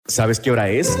¿Sabes qué hora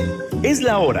es? Es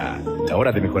la hora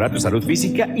de mejorar tu salud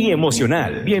física y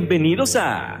emocional. Bienvenidos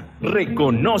a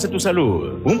Reconoce tu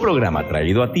Salud, un programa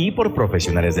traído a ti por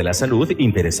profesionales de la salud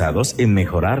interesados en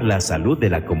mejorar la salud de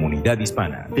la comunidad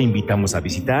hispana. Te invitamos a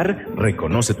visitar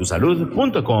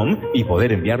reconocetusalud.com y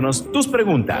poder enviarnos tus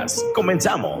preguntas.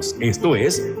 Comenzamos. Esto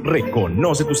es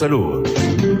Reconoce tu Salud.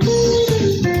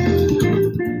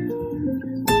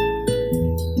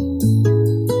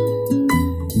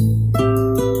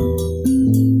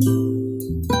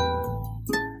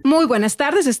 Muy buenas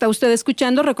tardes, está usted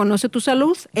escuchando Reconoce tu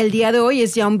Salud. El día de hoy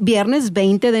es ya un viernes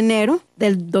 20 de enero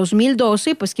del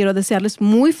 2012, pues quiero desearles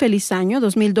muy feliz año.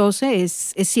 2012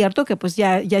 es cierto que pues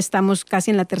ya estamos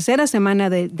casi en la tercera semana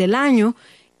del año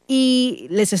y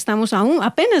les estamos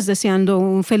apenas deseando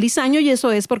un feliz año, y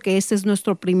eso es porque este es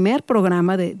nuestro primer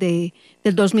programa del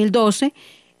 2012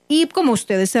 y como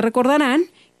ustedes se recordarán,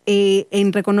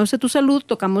 en Reconoce tu Salud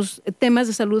tocamos temas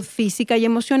de salud física y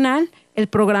emocional. El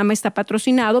programa está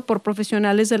patrocinado por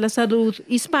profesionales de la salud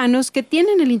hispanos que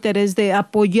tienen el interés de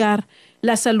apoyar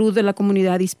la salud de la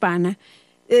comunidad hispana.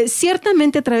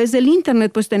 Ciertamente a través del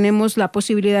internet pues tenemos la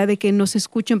posibilidad de que nos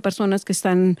escuchen personas que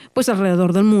están pues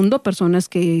alrededor del mundo, personas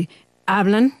que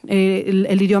hablan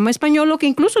el idioma español o que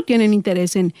incluso tienen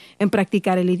interés en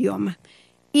practicar el idioma.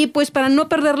 Y pues para no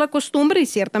perder la costumbre y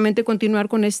ciertamente continuar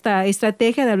con esta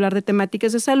estrategia de hablar de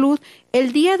temáticas de salud,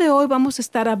 el día de hoy vamos a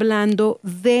estar hablando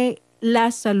de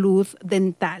la salud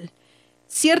dental.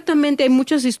 Ciertamente hay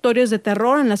muchas historias de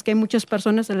terror en las que hay muchas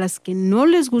personas a las que no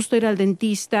les gusta ir al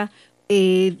dentista.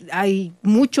 Hay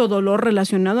mucho dolor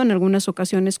relacionado en algunas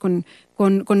ocasiones con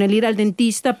el ir al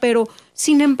dentista, pero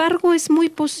sin embargo es muy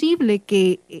posible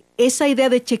que esa idea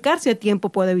de checarse a tiempo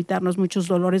pueda evitarnos muchos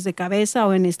dolores de cabeza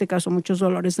o en este caso muchos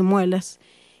dolores de muelas.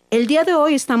 El día de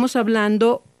hoy estamos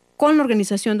hablando con la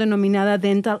organización denominada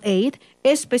Dental Aid,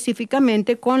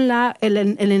 específicamente con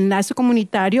el enlace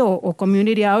comunitario o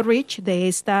Community Outreach de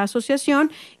esta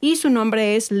asociación, y su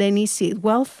nombre es Lenny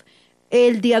Sidwell.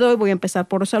 El día de hoy voy a empezar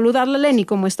por saludarla. Lenny,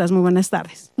 ¿cómo estás? Muy buenas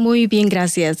tardes. Muy bien,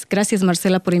 gracias. Gracias,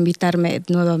 Marcela, por invitarme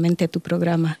nuevamente a tu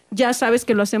programa. Ya sabes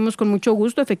que lo hacemos con mucho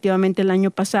gusto. Efectivamente, el año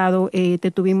pasado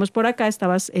te tuvimos por acá.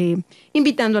 Estabas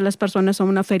invitando a las personas a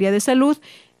una feria de salud.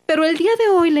 Pero el día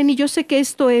de hoy, Lenny, yo sé que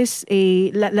esto es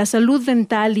la salud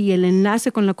dental y el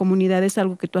enlace con la comunidad es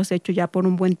algo que tú has hecho ya por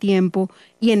un buen tiempo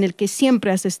y en el que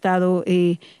siempre has estado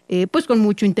pues con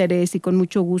mucho interés y con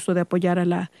mucho gusto de apoyar a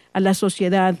la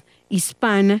sociedad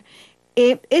hispana.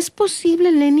 ¿Es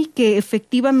posible, Lenny, que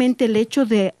efectivamente el hecho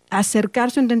de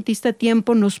acercarse a un dentista a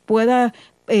tiempo nos pueda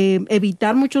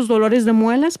evitar muchos dolores de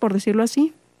muelas, por decirlo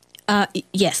así?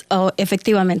 Yes,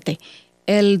 efectivamente.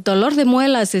 El dolor de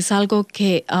muelas es algo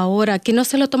que ahora, que no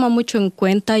se lo toma mucho en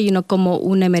cuenta y no como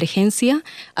una emergencia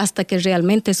hasta que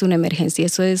realmente es una emergencia.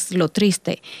 Eso es lo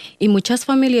triste. Y muchas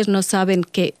familias no saben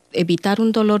que evitar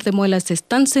un dolor de muelas es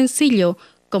tan sencillo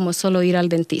como solo ir al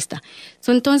dentista.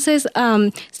 Entonces,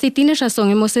 sí, tienes razón.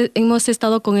 Hemos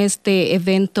estado con este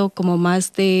evento como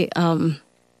más de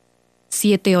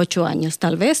 7, 8 años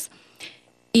tal vez.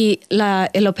 Y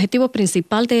el objetivo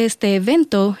principal de este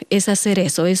evento es hacer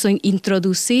eso,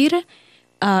 introducir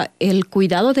el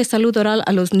cuidado de salud oral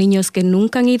a los niños que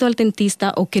nunca han ido al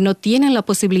dentista o que no tienen la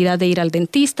posibilidad de ir al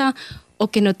dentista o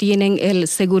que no tienen el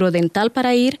seguro dental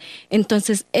para ir.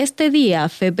 Entonces, este día,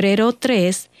 febrero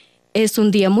 3, es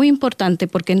un día muy importante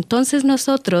porque entonces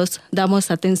nosotros damos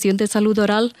atención de salud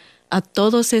oral a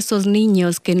todos esos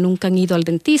niños que nunca han ido al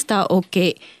dentista o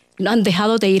que han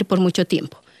dejado de ir por mucho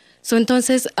tiempo.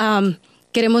 Entonces,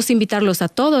 queremos invitarlos a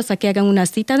todos a que hagan una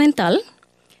cita dental.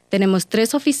 Tenemos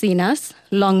 3 oficinas,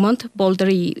 Longmont, Boulder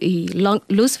y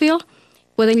Louisville.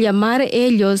 Pueden llamar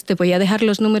ellos, te voy a dejar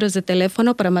los números de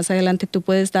teléfono para más adelante tú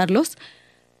puedes darlos.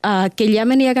 Que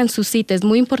llamen y hagan su cita. Es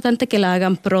muy importante que la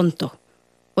hagan pronto,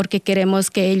 porque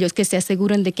queremos que se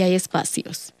aseguren de que hay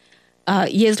espacios.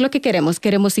 Y es lo que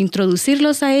queremos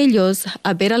introducirlos a ellos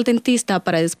a ver al dentista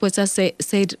para después hacer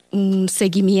un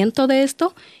seguimiento de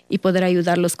esto y poder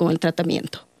ayudarlos con el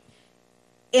tratamiento.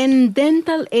 En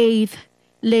Dental Aid,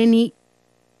 Lenny,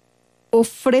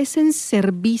 ¿ofrecen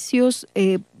servicios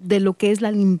de lo que es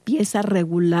la limpieza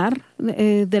regular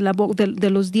de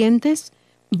los dientes?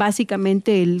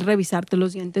 Básicamente el revisarte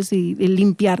los dientes y el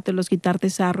limpiártelos, quitarte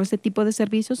sarro, ¿ese tipo de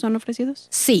servicios son ofrecidos?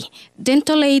 Sí,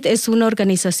 Dental Aid es una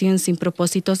organización sin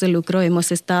propósitos de lucro.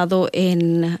 Hemos estado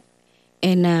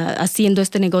haciendo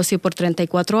este negocio por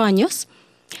 34 años.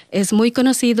 Es muy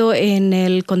conocido en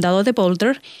el condado de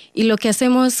Boulder y lo que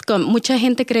hacemos, mucha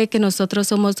gente cree que nosotros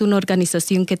somos una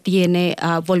organización que tiene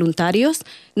voluntarios.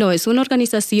 No, es una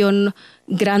organización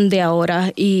grande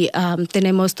ahora y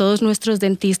tenemos todos nuestros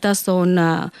dentistas son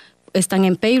están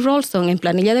en payroll, son en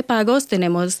planilla de pagos,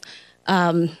 tenemos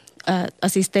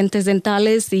asistentes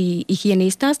dentales y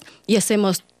higienistas y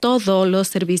hacemos todos los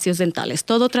servicios dentales,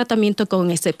 todo tratamiento con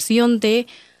excepción de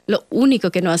lo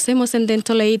único que no hacemos en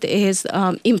Dental Aid es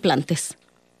implantes.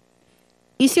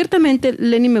 Y ciertamente,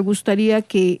 Lenny, me gustaría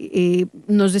que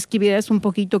nos describieras un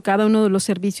poquito cada uno de los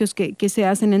servicios que se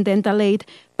hacen en Dental Aid,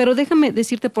 pero déjame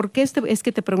decirte por qué es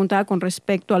que te preguntaba con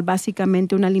respecto al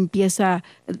básicamente una limpieza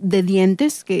de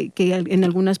dientes, que en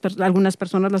algunas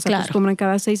personas las acostumbran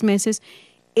cada 6 meses.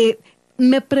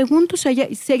 Me pregunto si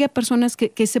haya personas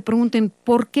que se pregunten,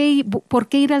 ¿por qué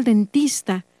ir al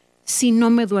dentista si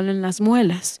no me duelen las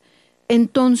muelas?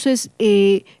 Entonces,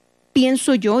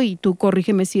 pienso yo, y tú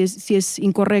corrígeme si es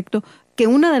incorrecto, que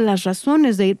una de las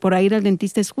razones de ir al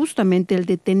dentista es justamente el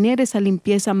de tener esa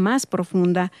limpieza más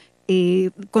profunda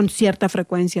con cierta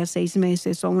frecuencia, 6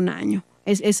 meses o 1 año.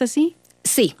 ¿Es así?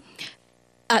 Sí.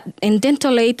 En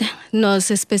Dental Aid nos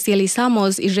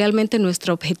especializamos y realmente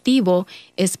nuestro objetivo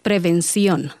es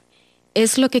prevención.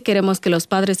 Es lo que queremos que los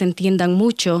padres entiendan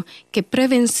mucho, que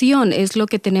prevención es lo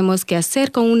que tenemos que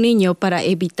hacer con un niño para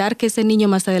evitar que ese niño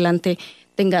más adelante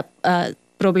tenga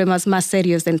problemas más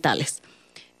serios dentales.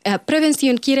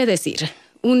 Prevención quiere decir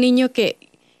un niño que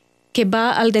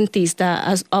va al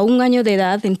dentista a 1 año de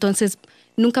edad, entonces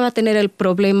nunca va a tener el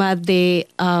problema de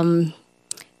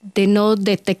no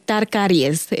detectar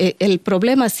caries. El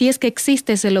problema, si es que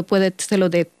existe, se lo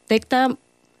detecta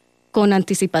con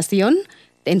anticipación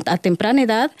a temprana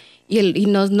edad y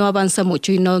no avanza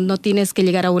mucho y no tienes que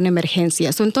llegar a una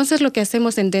emergencia. Entonces lo que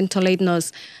hacemos en Dental Aid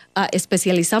nos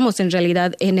especializamos en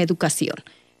realidad en educación.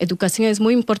 Educación es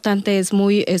muy importante,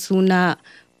 es una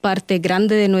parte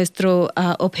grande de nuestro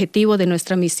objetivo, de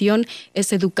nuestra misión,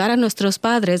 es educar a nuestros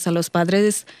padres, a los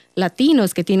padres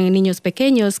latinos que tienen niños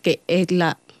pequeños, que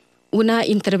una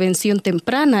intervención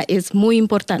temprana es muy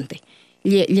importante.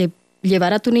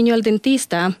 Llevar a tu niño al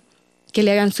dentista, que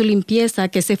le hagan su limpieza,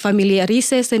 que se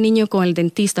familiarice ese niño con el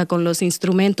dentista, con los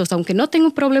instrumentos, aunque no tenga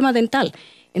un problema dental.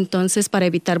 Entonces, para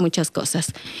evitar muchas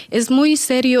cosas. Es muy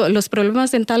serio, los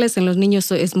problemas dentales en los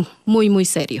niños es muy, muy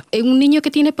serio. Un niño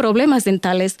que tiene problemas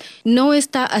dentales no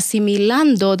está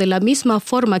asimilando de la misma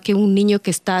forma que un niño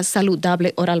que está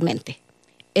saludable oralmente.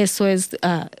 Eso es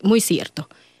muy cierto.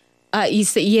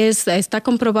 Está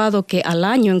comprobado que al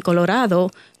año en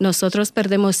Colorado nosotros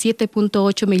perdemos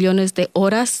 7.8 millones de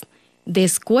horas de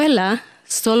escuela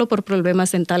solo por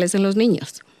problemas dentales en los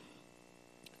niños.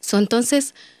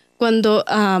 Entonces, cuando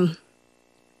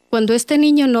este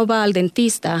niño no va al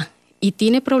dentista y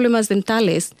tiene problemas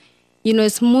dentales,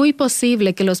 es muy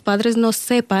posible que los padres no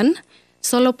sepan,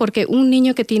 solo porque un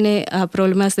niño que tiene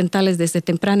problemas dentales desde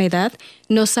temprana edad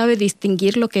no sabe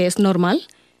distinguir lo que es normal.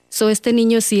 Este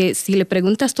niño, si le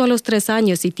preguntas tú a los 3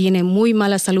 años si tiene muy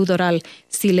mala salud oral,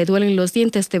 si le duelen los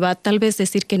dientes, te va tal vez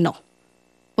decir que no.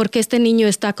 Porque este niño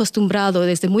está acostumbrado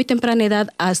desde muy temprana edad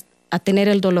a tener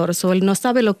el dolor. Él no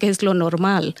sabe lo que es lo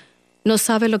normal, no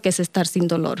sabe lo que es estar sin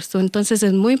dolor. Entonces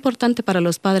es muy importante para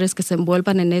los padres que se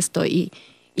envuelvan en esto y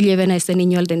lleven a ese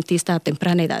niño al dentista a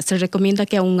temprana edad. Se recomienda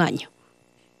que a 1 año.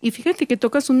 Y fíjate que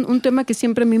tocas un tema que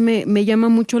siempre a mí me llama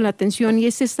mucho la atención, y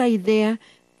es esa idea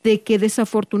de que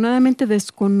desafortunadamente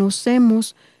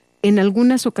desconocemos en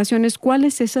algunas ocasiones cuál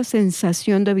es esa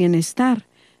sensación de bienestar.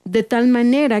 De tal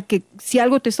manera que si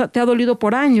algo te ha dolido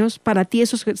por años, para ti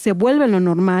eso se vuelve lo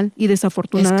normal y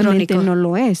desafortunadamente no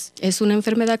lo es. Es una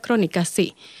enfermedad crónica,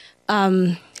 sí.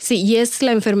 Sí, y es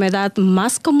la enfermedad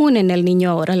más común en el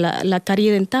niño ahora. La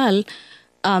carie dental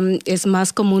es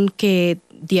más común que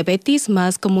diabetes,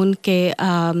 más común que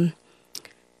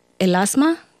el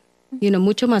asma,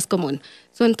 mucho más común.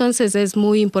 Entonces es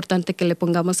muy importante que le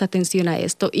pongamos atención a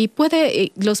esto. Y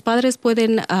los padres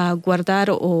pueden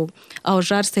guardar o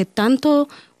ahorrarse tanto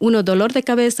uno dolor de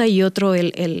cabeza y otro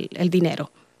el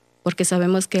dinero, porque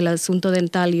sabemos que el asunto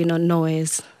dental no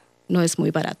es muy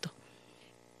barato.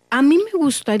 A mí me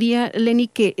gustaría, Lenny,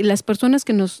 que las personas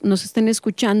que nos estén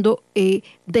escuchando de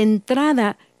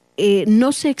entrada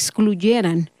no se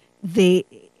excluyeran de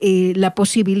la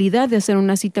posibilidad de hacer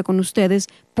una cita con ustedes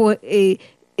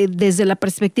desde la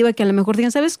perspectiva que a lo mejor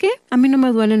digan, ¿sabes qué? A mí no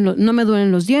me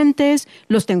duelen los dientes,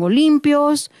 los tengo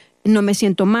limpios, no me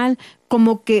siento mal.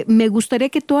 Como que me gustaría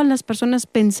que todas las personas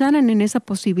pensaran en esa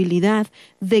posibilidad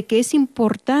de que es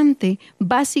importante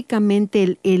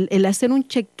básicamente el hacer un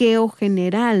chequeo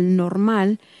general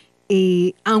normal,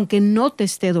 aunque no te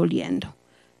esté doliendo.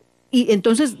 Y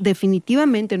entonces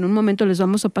definitivamente en un momento les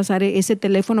vamos a pasar ese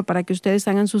teléfono para que ustedes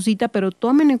hagan su cita, pero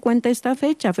tomen en cuenta esta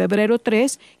fecha, febrero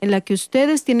 3, en la que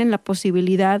ustedes tienen la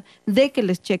posibilidad de que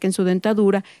les chequen su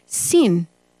dentadura sin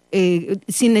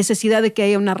sin necesidad de que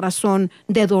haya una razón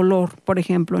de dolor, por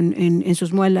ejemplo, en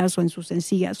sus muelas o en sus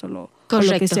encías o lo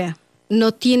que sea.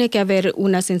 No tiene que haber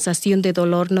una sensación de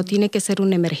dolor, no tiene que ser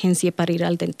una emergencia para ir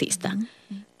al dentista.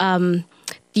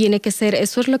 Tiene que ser,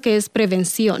 eso es lo que es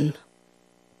prevención.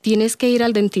 Tienes que ir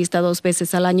al dentista 2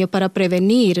 veces al año para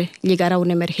prevenir llegar a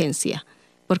una emergencia.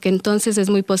 Porque entonces es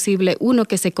muy posible, uno,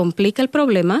 que se complica el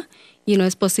problema y no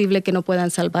es posible que no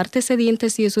puedan salvarte ese diente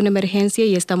si es una emergencia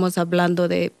y estamos hablando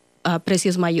de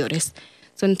precios mayores.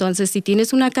 Entonces, si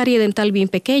tienes una carie dental bien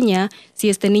pequeña, si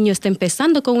este niño está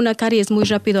empezando con una carie, es muy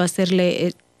rápido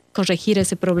hacerle corregir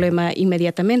ese problema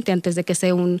inmediatamente antes de que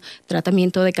sea un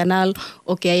tratamiento de canal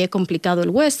o que haya complicado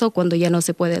el hueso cuando ya no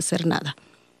se puede hacer nada.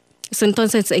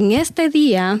 Entonces, en este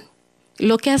día,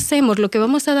 lo que hacemos, lo que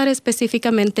vamos a dar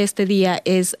específicamente este día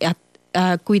es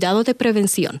cuidado de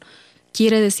prevención.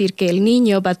 Quiere decir que el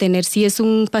niño va a tener, si es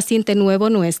un paciente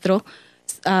nuevo nuestro,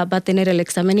 va a tener el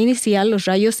examen inicial, los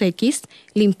rayos X,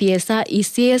 limpieza, y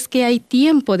si es que hay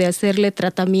tiempo de hacerle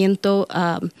tratamiento,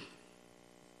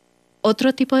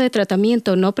 otro tipo de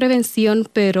tratamiento, no prevención,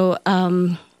 pero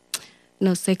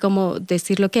no sé cómo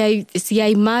decirlo, si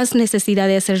hay más necesidad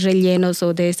de hacer rellenos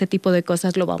o de ese tipo de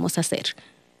cosas, lo vamos a hacer.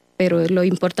 Pero lo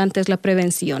importante es la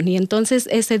prevención. Y entonces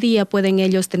ese día pueden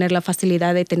ellos tener la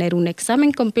facilidad de tener un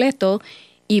examen completo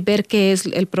y ver qué es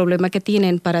el problema que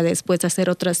tienen para después hacer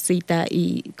otra cita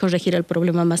y corregir el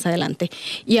problema más adelante.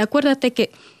 Y acuérdate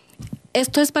que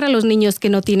esto es para los niños que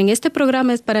no tienen, este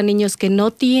programa es para niños que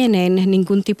no tienen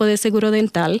ningún tipo de seguro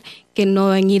dental, que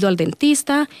no han ido al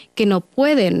dentista, que no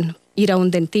pueden ir a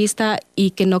un dentista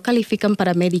y que no califican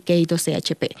para Medicaid o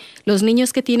CHP. Los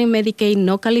niños que tienen Medicaid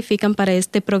no califican para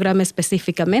este programa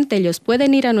específicamente. Ellos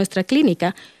pueden ir a nuestra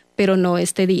clínica, pero no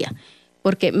este día.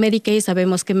 Porque Medicaid,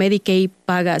 sabemos que Medicaid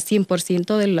paga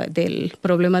 100% del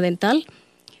problema dental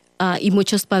y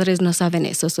muchos padres no saben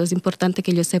eso. Es importante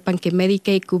que ellos sepan que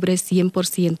Medicaid cubre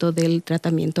 100% del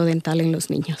tratamiento dental en los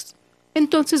niños.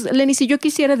 Entonces, Lenny, si yo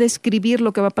quisiera describir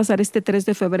lo que va a pasar este 3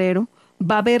 de febrero,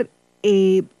 va a haber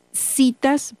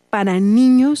citas para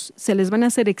niños, se les van a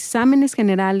hacer exámenes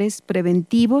generales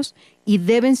preventivos y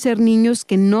deben ser niños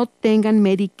que no tengan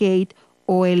Medicaid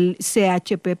o el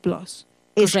CHP Plus.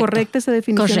 ¿Es correcta esa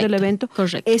definición del evento?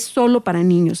 Correcto. Es solo para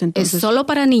niños, entonces. Es solo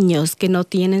para niños que no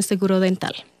tienen seguro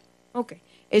dental. Ok.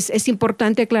 Es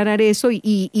importante aclarar eso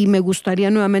y me gustaría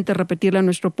nuevamente repetirle a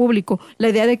nuestro público la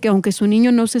idea de que aunque su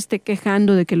niño no se esté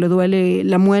quejando de que le duele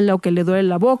la muela o que le duele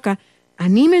la boca,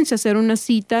 anímense a hacer una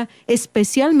cita,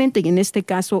 especialmente, y en este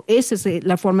caso, esa es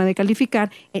la forma de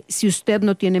calificar. Si usted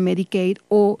no tiene Medicaid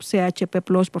o CHP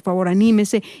Plus, por favor,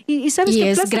 anímese. Y ¿sabes qué?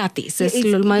 Es gratis, es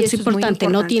lo más importante.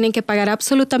 No tienen que pagar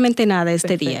absolutamente nada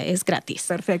este día, es gratis.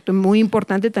 Perfecto, muy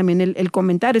importante también el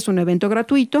comentar. Es un evento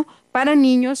gratuito para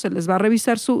niños, se les va a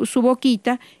revisar su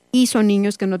boquita y son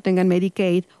niños que no tengan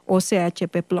Medicaid o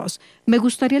CHP Plus. Me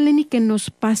gustaría, Lenny, que nos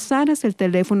pasaras el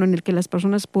teléfono en el que las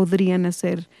personas podrían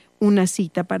hacer una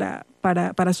cita para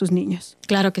sus niños.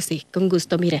 Claro que sí, con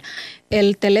gusto. Mire,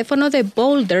 el teléfono de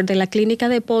Boulder, de la clínica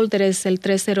de Boulder, es el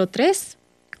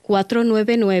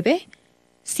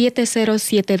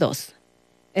 303-499-7072.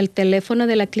 El teléfono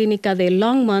de la clínica de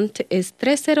Longmont es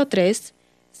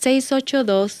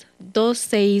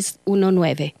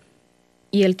 303-682-2619.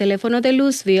 Y el teléfono de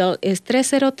Louisville es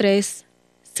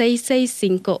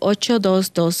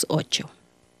 303-665-8228.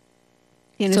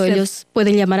 Ellos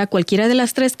pueden llamar a cualquiera de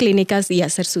las 3 clínicas y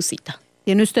hacer su cita.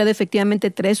 Tiene usted efectivamente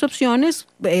 3 opciones.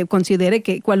 Considere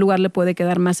cuál lugar le puede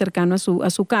quedar más cercano a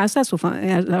su casa,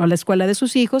 a la escuela de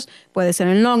sus hijos. Puede ser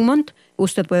en Longmont.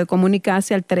 Usted puede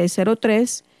comunicarse al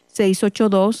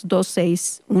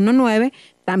 303-682-2619.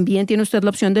 También tiene usted la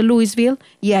opción de Louisville.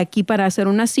 Y aquí para hacer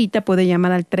una cita puede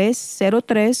llamar al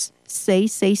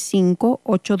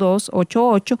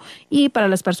 303-665-8288 y para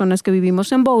las personas que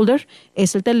vivimos en Boulder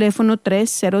es el teléfono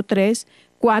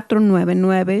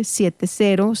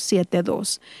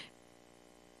 303-499-7072.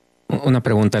 Una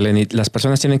pregunta, Lenny. ¿Las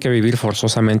personas tienen que vivir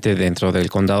forzosamente dentro del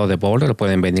condado de Boulder o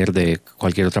pueden venir de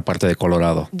cualquier otra parte de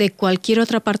Colorado? De cualquier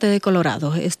otra parte de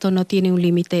Colorado. Esto no tiene un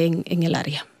límite en el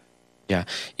área. Ya.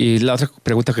 Y la otra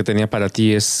pregunta que tenía para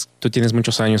ti es, tú tienes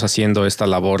muchos años haciendo esta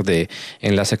labor de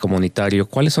enlace comunitario.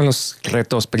 ¿Cuáles son los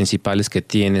retos principales que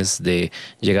tienes de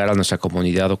llegar a nuestra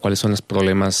comunidad o cuáles son los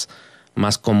problemas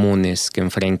más comunes que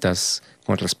enfrentas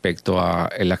con respecto a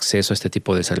el acceso a este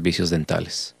tipo de servicios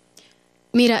dentales?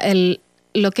 Mira,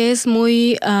 lo que es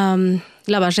muy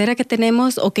la barrera que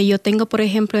tenemos o que yo tengo, por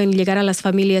ejemplo, en llegar a las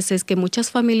familias es que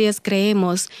muchas familias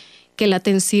creemos que la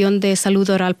atención de salud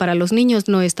oral para los niños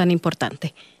no es tan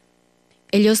importante.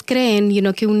 Ellos creen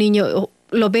que un niño,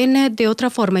 lo ven de otra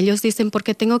forma. Ellos dicen, ¿por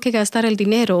qué tengo que gastar el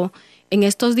dinero en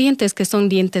estos dientes que son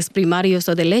dientes primarios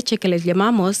o de leche que les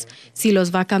llamamos, si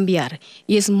los va a cambiar?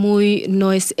 Y eso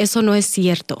no es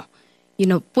cierto.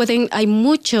 Hay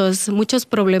muchos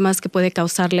problemas que puede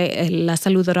causarle la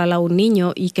salud oral a un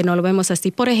niño y que no lo vemos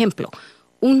así. Por ejemplo,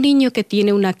 un niño que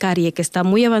tiene una carie que está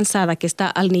muy avanzada, que está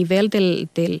al nivel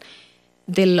de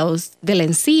la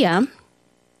encía,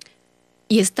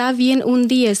 y está bien un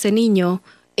día ese niño,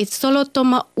 solo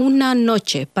toma una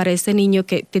noche para ese niño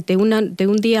que de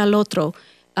un día al otro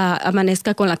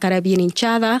amanezca con la cara bien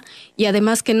hinchada. Y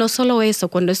además que no solo eso,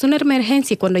 cuando es una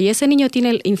emergencia, cuando ya ese niño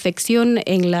tiene infección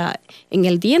en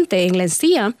el diente, en la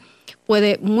encía,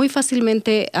 puede muy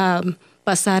fácilmente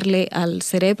pasarle al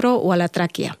cerebro o a la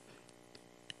tráquea.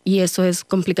 Y eso es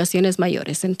complicaciones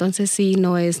mayores. Entonces sí,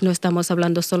 no estamos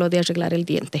hablando solo de arreglar el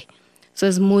diente. Eso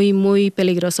es muy, muy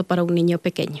peligroso para un niño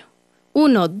pequeño.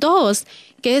 1, 2,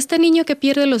 que este niño que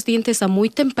pierde los dientes a muy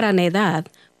temprana edad,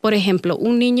 por ejemplo,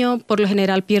 un niño por lo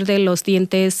general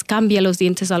cambia los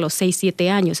dientes a los 6, 7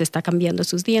 años, está cambiando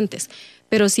sus dientes.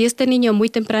 Pero si este niño a muy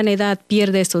temprana edad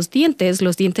pierde esos dientes,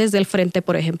 los dientes del frente,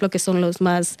 por ejemplo, que son los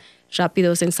más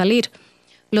rápidos en salir,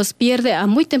 los pierde a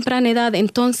muy temprana edad,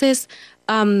 entonces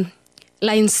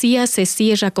la encía se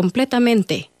cierra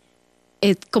completamente,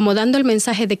 como dando el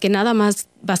mensaje de que nada más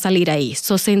va a salir ahí.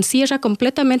 Se encierra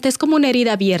completamente, es como una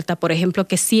herida abierta, por ejemplo,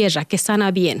 que cierra, que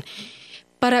sana bien.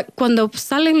 Cuando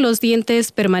salen los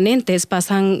dientes permanentes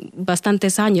pasan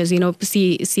bastantes años.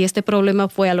 Si este problema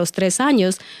fue a los 3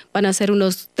 años, van a ser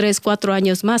unos 3, 4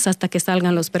 años más hasta que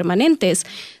salgan los permanentes.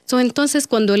 Entonces,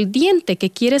 cuando el diente que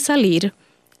quiere salir,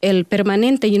 el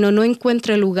permanente, no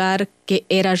encuentra el lugar que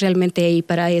era realmente ahí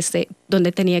para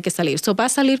donde tenía que salir. Va a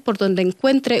salir por donde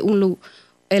encuentre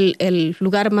el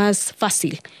lugar más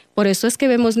fácil. Por eso es que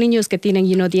vemos niños que tienen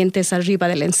dientes arriba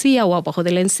de la encía o abajo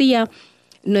de la encía,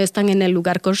 no están en el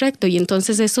lugar correcto, y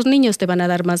entonces esos niños te van a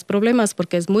dar más problemas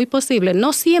porque es muy posible,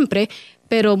 no siempre,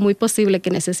 pero muy posible que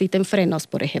necesiten frenos,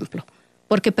 por ejemplo,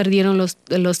 porque perdieron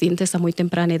los dientes a muy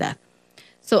temprana edad.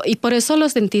 Y por eso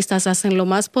los dentistas hacen lo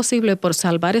más posible por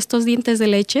salvar estos dientes de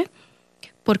leche,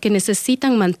 porque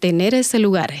necesitan mantener ese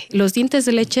lugar. Los dientes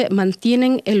de leche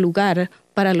mantienen el lugar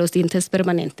para los dientes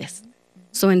permanentes.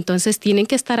 Entonces tienen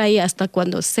que estar ahí hasta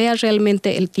cuando sea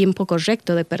realmente el tiempo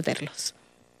correcto de perderlos.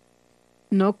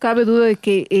 No cabe duda de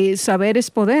que saber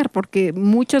es poder, porque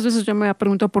muchas veces yo me he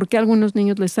preguntado por qué a algunos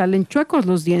niños les salen chuecos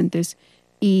los dientes.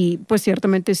 Y pues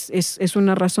ciertamente es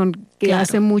una razón que claro,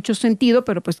 hace mucho sentido,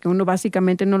 pero pues que uno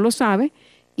básicamente no lo sabe.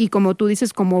 Y como tú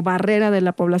dices, como barrera de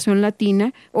la población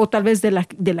latina, o tal vez de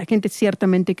la gente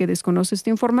ciertamente que desconoce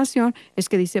esta información, es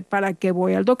que dice, ¿para qué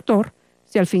voy al doctor?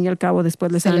 Si al fin y al cabo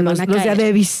después les salen los de a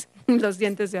Davis, los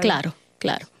dientes de a Davis.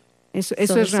 Claro. Eso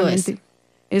es realmente...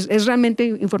 Es realmente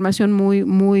información muy,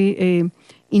 muy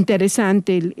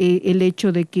interesante el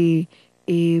hecho de que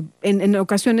en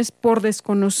ocasiones por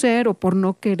desconocer o por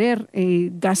no querer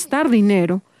gastar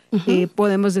dinero,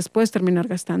 podemos después terminar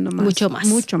gastando más.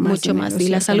 Mucho más. Y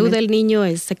la salud del niño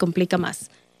se complica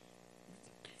más.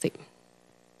 Sí.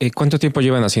 ¿Cuánto tiempo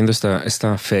llevan haciendo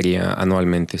esta feria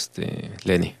anualmente,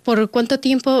 Lenny? ¿Por cuánto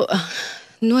tiempo?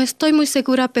 No estoy muy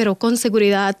segura, pero con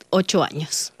seguridad 8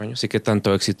 años. ¿Y qué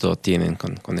tanto éxito tienen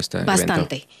con este evento?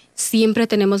 Bastante. Siempre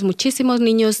tenemos muchísimos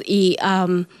niños y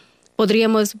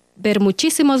podríamos ver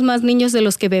muchísimos más niños de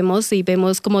los que vemos, y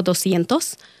vemos como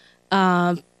 200,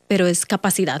 pero es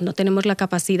capacidad. No tenemos la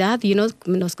capacidad y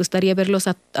nos gustaría verlos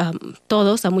a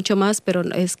todos, a mucho más, pero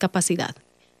es capacidad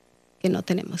que no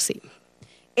tenemos, sí.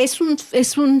 ¿Es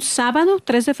un sábado,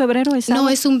 3 de febrero? ¿Es sábado? No,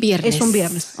 es un viernes. Es un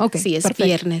viernes, ok. Sí, es perfecto.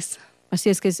 Viernes. Así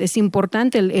es que es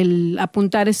importante el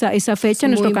apuntar esa fecha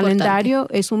en nuestro calendario.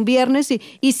 Es un viernes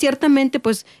y ciertamente,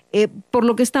 pues, por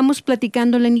lo que estamos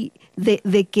platicando, Lenny,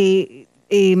 de que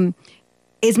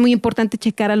es muy importante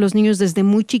checar a los niños desde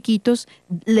muy chiquitos.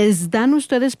 ¿Les dan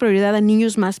ustedes prioridad a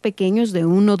niños más pequeños de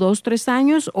 1, 2, 3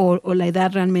 años o la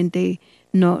edad realmente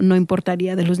no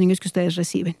importaría de los niños que ustedes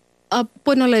reciben?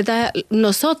 Bueno,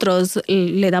 nosotros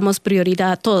le damos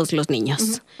prioridad a todos los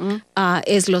niños.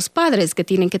 Es los padres que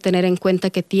tienen que tener en cuenta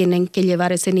que tienen que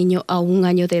llevar a ese niño a 1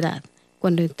 año de edad.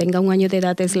 Cuando tenga 1 año de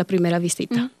edad es la primera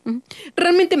visita.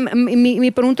 Realmente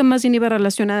mi pregunta más bien iba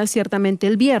relacionada ciertamente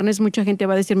el viernes. Mucha gente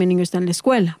va a decir, mi niño está en la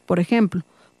escuela, por ejemplo.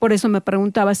 Por eso me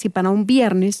preguntaba si para un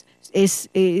viernes es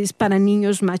para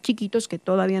niños más chiquitos que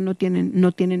todavía no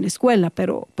tienen escuela,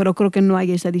 pero creo que no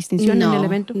hay esa distinción en el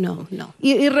evento. No.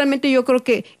 Y realmente yo creo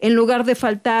que en lugar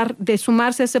de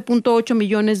sumarse a ese 0.8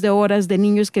 millones de horas de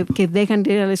niños que dejan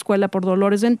de ir a la escuela por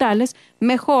dolores dentales,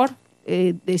 mejor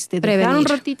dejar un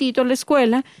ratitito la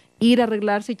escuela, ir a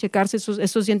arreglarse y checarse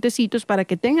esos dientecitos para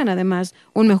que tengan además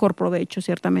un mejor provecho,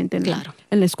 ciertamente,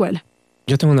 en la escuela.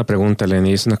 Yo tengo una pregunta,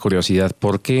 Lenny, es una curiosidad.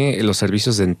 ¿Por qué los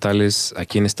servicios dentales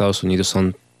aquí en Estados Unidos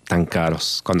son tan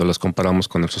caros cuando los comparamos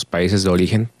con nuestros países de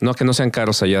origen? No que no sean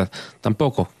caros allá,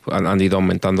 tampoco. Han ido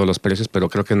aumentando los precios, pero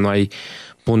creo que no hay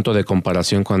punto de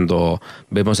comparación cuando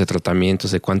vemos de tratamientos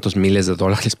de cuántos miles de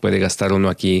dólares puede gastar uno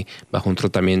aquí bajo un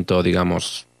tratamiento,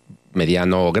 digamos,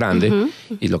 mediano o grande,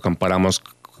 y lo comparamos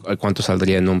cuánto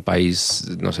saldría en un país,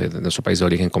 no sé, de nuestro país de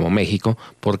origen como México.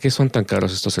 ¿Por qué son tan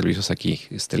caros estos servicios aquí,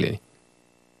 Lenny?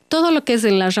 Todo lo que es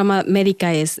en la rama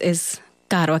médica es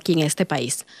caro aquí en este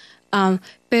país.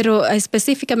 Pero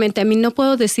específicamente, a mí no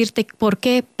puedo decirte por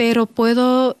qué, pero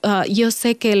yo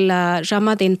sé que la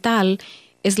rama dental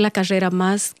es la carrera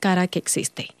más cara que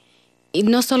existe. Y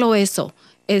no solo eso,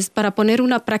 es para poner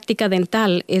una práctica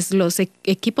dental, los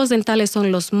equipos dentales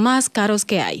son los más caros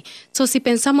que hay. So, si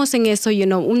pensamos en eso,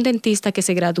 un dentista que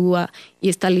se gradúa y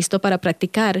está listo para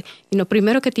practicar,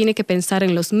 primero que tiene que pensar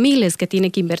en los miles que tiene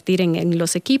que invertir en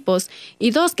los equipos, y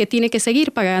dos, que tiene que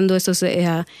seguir pagando esos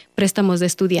préstamos de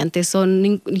estudiantes.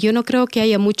 Yo no creo que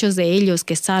haya muchos de ellos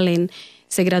que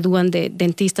se gradúan de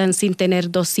dentista sin tener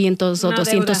 200 o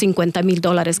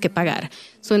 $250,000 que pagar.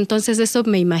 Entonces eso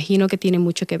me imagino que tiene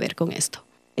mucho que ver con esto.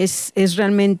 Es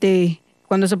realmente,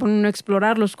 cuando se pone uno a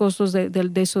explorar los costos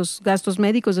de esos gastos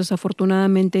médicos,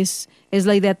 desafortunadamente es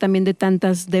la idea también de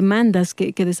tantas demandas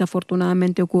que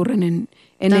desafortunadamente ocurren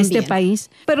en este país.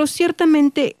 Pero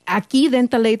ciertamente aquí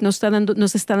Dental Aid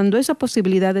nos está dando esa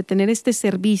posibilidad de tener este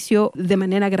servicio de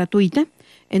manera gratuita.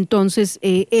 Entonces,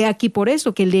 he aquí por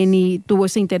eso que Lenny tuvo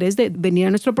ese interés de venir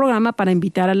a nuestro programa para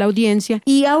invitar a la audiencia.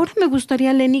 Y ahora me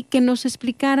gustaría, Lenny, que nos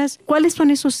explicaras cuáles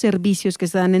son esos servicios que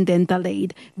se dan en Dental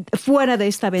Aid fuera de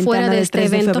esta ventana del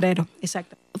 3 de febrero.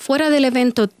 Exacto. Fuera del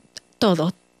evento,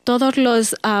 todos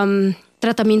los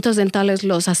tratamientos dentales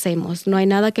los hacemos. No hay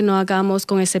nada que no hagamos,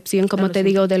 con excepción, como te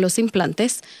digo, de los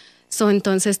implantes.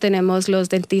 Entonces, tenemos los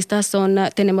dentistas,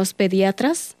 tenemos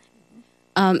pediatras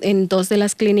en 2 de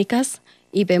las clínicas.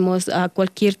 Y vemos a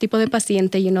cualquier tipo de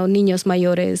paciente, niños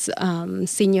mayores,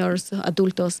 seniors,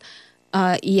 adultos,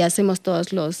 y hacemos todos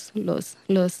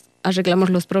arreglamos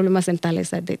los problemas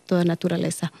dentales de toda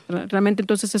naturaleza. Realmente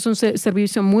entonces es un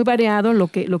servicio muy variado. Lo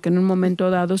que en un momento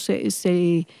dado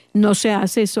no se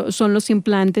hace son los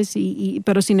implantes,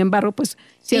 pero sin embargo, pues...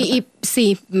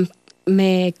 Sí,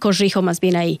 me corrijo más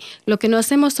bien ahí. Lo que no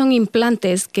hacemos son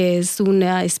implantes, que es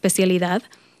una especialidad.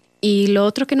 Y lo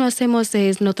otro que no hacemos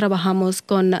es, no trabajamos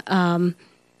con,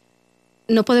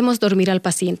 no podemos dormir al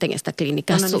paciente en esta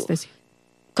clínica. Con anestesia.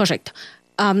 Correcto.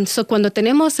 Cuando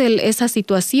tenemos esa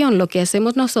situación, lo que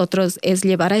hacemos nosotros es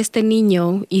llevar a este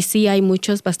niño, y sí hay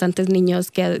bastantes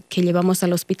niños que llevamos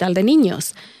al hospital de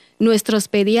niños. Nuestros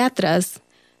pediatras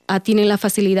tienen la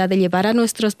facilidad de llevar a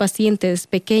nuestros pacientes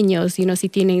pequeños,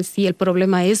 si el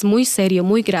problema es muy serio,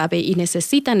 muy grave y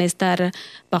necesitan estar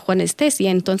bajo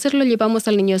anestesia, entonces lo llevamos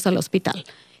al niño al hospital.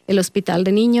 El hospital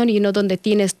de niños, donde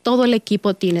tienes todo el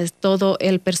equipo, tienes todo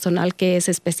el personal que es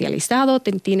especializado,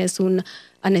 tienes un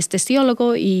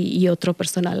anestesiólogo y otro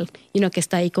personal que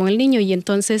está ahí con el niño. Y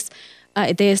entonces,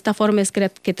 de esta forma es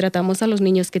que tratamos a los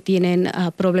niños que tienen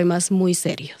problemas muy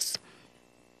serios.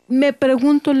 Me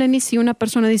pregunto, Lenny, si una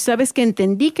persona dice, sabes que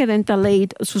entendí que Dental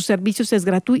Aid, sus servicios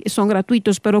son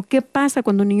gratuitos, pero ¿qué pasa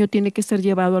cuando un niño tiene que ser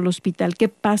llevado al hospital? ¿Qué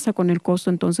pasa con el costo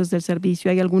entonces del servicio?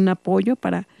 ¿Hay algún apoyo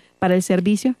para el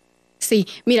servicio? Sí,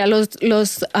 mira,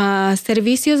 los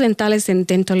servicios dentales en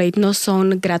Dental Aid no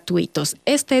son gratuitos.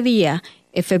 Este día,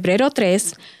 febrero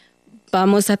 3,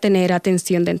 vamos a tener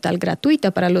atención dental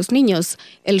gratuita para los niños.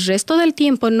 El resto del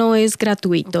tiempo no es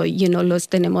gratuito. Los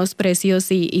tenemos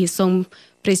precios y son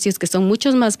precios que son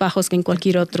mucho más bajos que en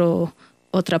cualquier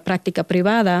otra práctica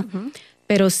privada,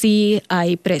 pero sí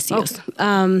hay precios.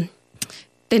 Okay.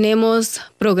 Tenemos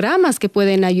programas que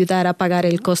pueden ayudar a pagar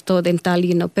el costo dental,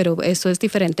 pero eso es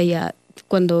diferente. Ya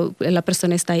cuando la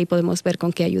persona está ahí podemos ver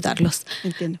con qué ayudarlos.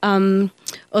 Entiendo.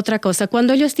 Otra cosa,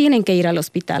 cuando ellos tienen que ir al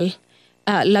hospital,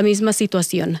 la misma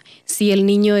situación. Si el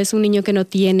niño es un niño que no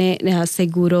tiene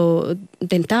seguro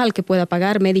dental que pueda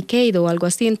pagar Medicaid o algo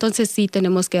así, entonces sí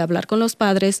tenemos que hablar con los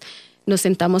padres, nos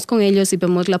sentamos con ellos y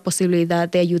vemos la posibilidad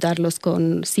de ayudarlos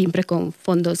siempre con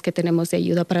fondos que tenemos de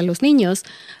ayuda para los niños.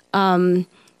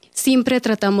 Siempre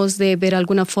tratamos de ver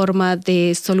alguna forma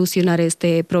de solucionar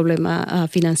este problema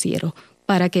financiero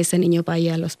para que ese niño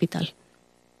vaya al hospital.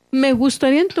 Me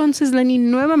gustaría entonces, Lenny,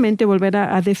 nuevamente volver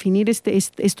a definir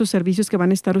estos servicios que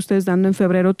van a estar ustedes dando en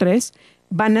febrero 3.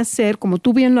 Van a ser, como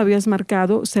tú bien lo habías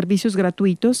marcado, servicios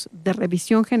gratuitos de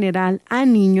revisión general a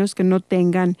niños que no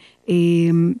tengan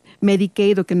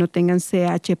Medicaid o que no tengan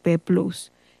CHP+.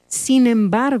 Sin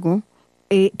embargo,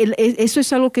 eso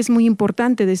es algo que es muy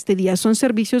importante de este día. Son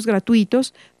servicios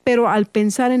gratuitos, pero al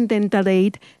pensar en Dental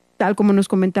Aid, tal como nos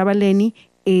comentaba Lenny,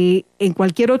 en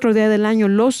cualquier otro día del año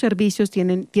los servicios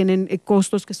tienen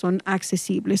costos que son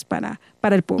accesibles para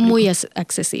el público. Muy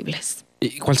accesibles.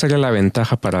 ¿Y cuál sería la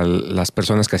ventaja para las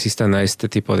personas que asistan a este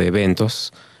tipo de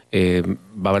eventos?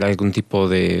 ¿Va a haber algún tipo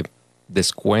de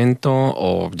descuento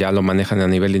o ya lo manejan a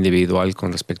nivel individual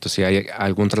con respecto a si hay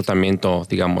algún tratamiento,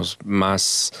 digamos,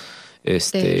 más...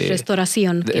 de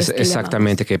restauración.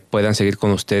 Exactamente, que puedan seguir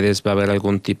con ustedes. ¿Va a haber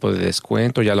algún tipo de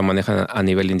descuento? ¿Ya lo manejan a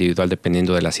nivel individual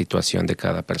dependiendo de la situación de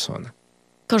cada persona?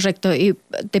 Correcto, y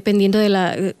dependiendo de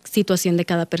la situación de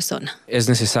cada persona. Es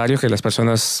necesario que las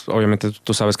personas, obviamente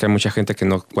tú sabes que hay mucha gente que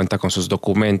no cuenta con sus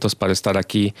documentos para estar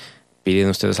aquí. Piden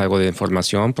ustedes algo de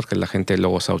información porque la gente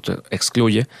luego se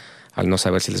autoexcluye al no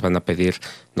saber si les van a pedir,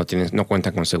 no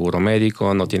cuentan con seguro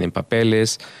médico, no tienen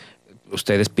papeles.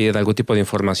 ¿Ustedes piden algún tipo de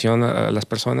información a las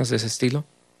personas de ese estilo?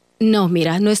 No,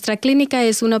 mira, nuestra clínica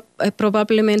es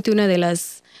probablemente una de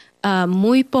las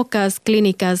muy pocas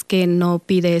clínicas que no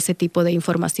pide ese tipo de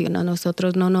información. A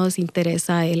nosotros no nos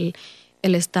interesa el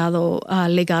estado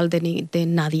legal de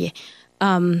nadie.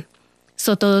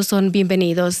 Todos son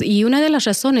bienvenidos. Y una de las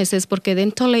razones es porque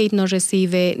Dental Aid no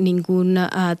recibe ningún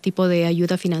tipo de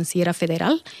ayuda financiera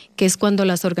federal, que es cuando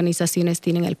las organizaciones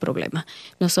tienen el problema.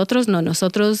 Nosotros no.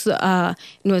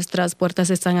 Nuestras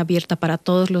puertas están abiertas para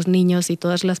todos los niños y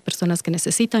todas las personas que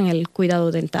necesitan el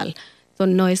cuidado dental.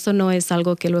 Esto no es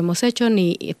algo que lo hemos hecho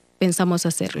ni pensamos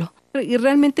hacerlo. Y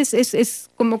realmente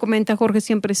es como comenta Jorge,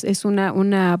 siempre es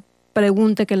una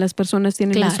pregunta que las personas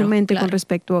tienen en su mente con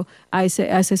respecto a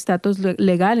ese estatus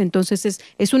legal. Entonces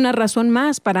es una razón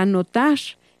más para anotar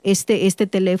este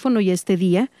teléfono y este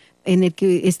día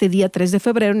 3 de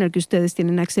febrero en el que ustedes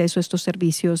tienen acceso a estos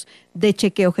servicios de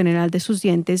chequeo general de sus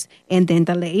dientes en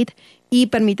Dental Aid. Y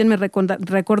permítanme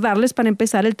recordarles para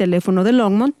empezar el teléfono de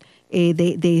Longmont,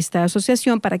 de esta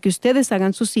asociación, para que ustedes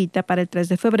hagan su cita para el 3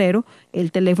 de febrero.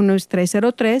 El teléfono es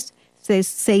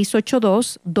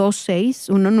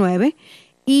 303-682-2619.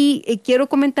 Y quiero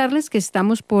comentarles que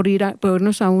estamos por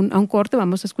irnos a un corte.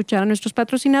 Vamos a escuchar a nuestros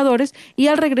patrocinadores y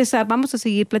al regresar vamos a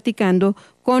seguir platicando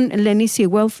con Lenny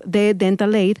Seawolf de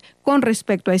Dental Aid con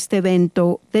respecto a este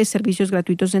evento de servicios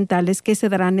gratuitos dentales que se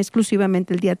darán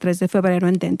exclusivamente el día 3 de febrero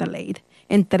en Dental Aid,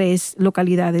 en 3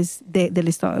 localidades del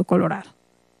estado de Colorado.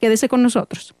 Quédese con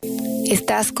nosotros.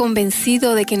 ¿Estás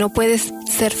convencido de que no puedes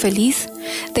ser feliz?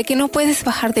 ¿De que no puedes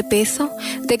bajar de peso?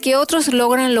 ¿De que otros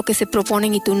logran lo que se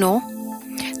proponen y tú no?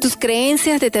 Tus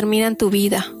creencias determinan tu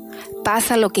vida.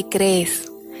 Pasa lo que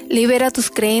crees. Libera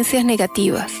tus creencias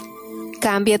negativas.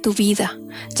 Cambia tu vida.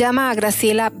 Llama a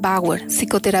Graciela Bauer,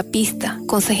 psicoterapista,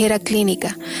 consejera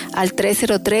clínica, al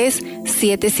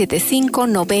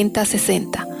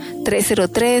 303-775-9060.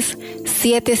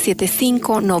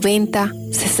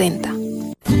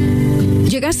 303-775-9060.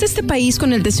 Llegaste a este país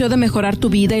con el deseo de mejorar tu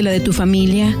vida y la de tu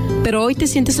familia, pero hoy te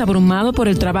sientes abrumado por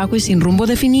el trabajo y sin rumbo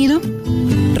definido.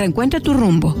 Reencuentra tu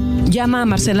rumbo. Llama a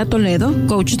Marcela Toledo,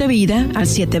 coach de vida, al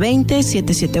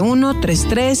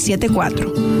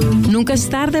 720-771-3374. Nunca es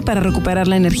tarde para recuperar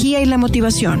la energía y la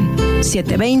motivación.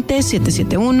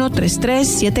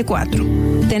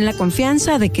 720-771-3374. Ten la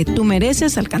confianza de que tú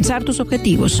mereces alcanzar tus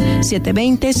objetivos.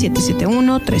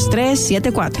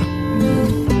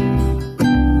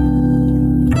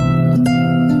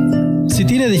 720-771-3374. Si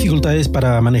tiene dificultades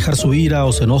para manejar su ira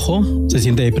o su enojo, se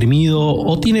siente deprimido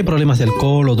o tiene problemas de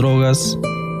alcohol o drogas,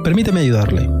 permíteme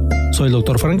ayudarle. Soy el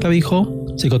Dr. Frank Clavijo,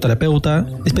 psicoterapeuta,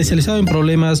 especializado en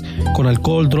problemas con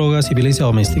alcohol, drogas y violencia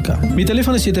doméstica. Mi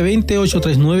teléfono es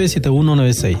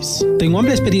 720-839-7196. Tengo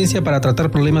amplia experiencia para tratar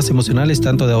problemas emocionales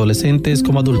tanto de adolescentes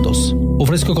como adultos.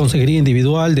 Ofrezco consejería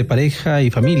individual, de pareja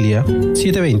y familia.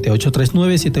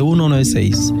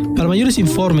 720-839-7196. Para mayores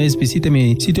informes, visite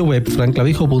mi sitio web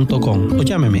franclavijo.com o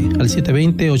llámeme al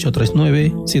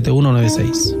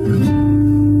 720-839-7196.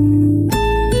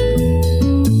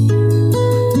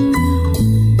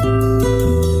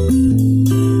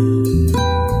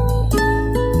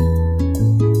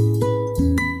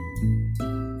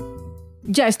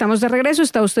 Ya estamos de regreso.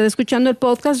 Está usted escuchando el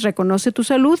podcast Reconoce tu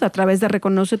Salud a través de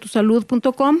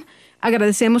reconocetusalud.com.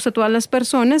 Agradecemos a todas las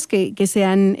personas que se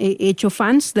han hecho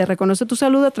fans de Reconoce tu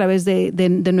Salud a través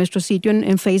de nuestro sitio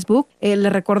en Facebook. Le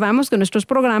recordamos que nuestros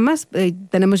programas,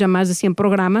 tenemos ya más de 100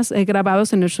 programas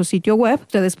grabados en nuestro sitio web.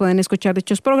 Ustedes pueden escuchar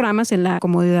dichos programas en la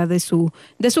comodidad de su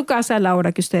casa a la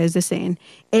hora que ustedes deseen.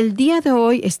 El día de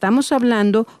hoy estamos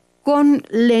hablando con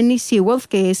Lenny Seawolf,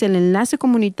 que es el enlace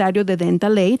comunitario de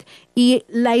Dental Aid, y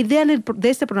la idea de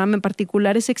este programa en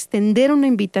particular es extender una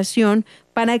invitación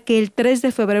para que el 3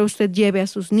 de febrero usted lleve a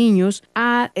sus niños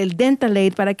a el Dental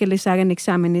Aid para que les hagan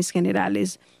exámenes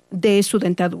generales de su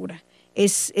dentadura.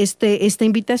 Esta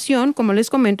invitación, como les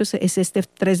comento, es este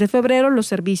 3 de febrero. Los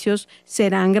servicios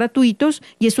serán gratuitos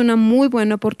y es una muy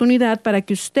buena oportunidad para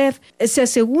que usted se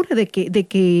asegure de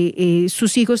que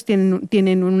sus hijos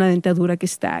tienen una dentadura que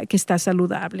está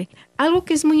saludable. Algo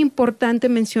que es muy importante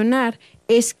mencionar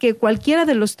es que cualquiera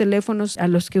de los teléfonos a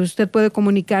los que usted puede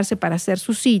comunicarse para hacer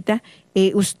su cita,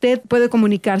 usted puede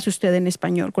comunicarse usted en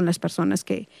español con las personas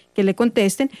que le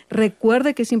contesten.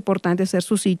 Recuerde que es importante hacer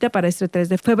su cita para este 3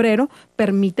 de febrero.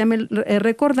 Permítame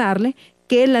recordarle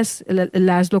que las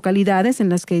localidades en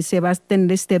las que se va a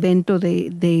tener este evento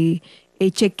de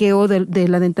chequeo de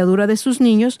la dentadura de sus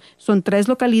niños son 3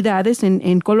 localidades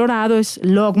en Colorado: es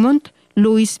Longmont,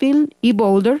 Louisville y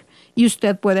Boulder, y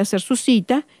usted puede hacer su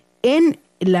cita en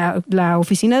la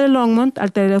oficina de Longmont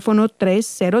al teléfono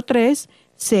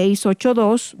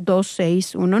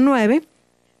 303-682-2619.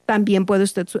 También puede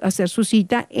usted hacer su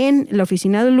cita en la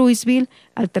oficina de Louisville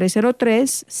al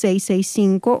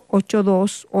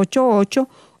 303-665-8288,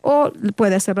 o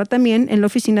puede hacerla también en la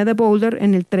oficina de Boulder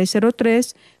en el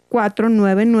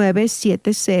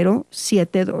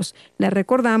 303-499-7072. Le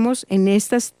recordamos, en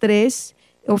estas 3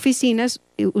 oficinas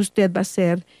usted va a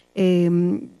hacer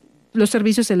los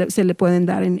servicios se le pueden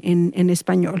dar en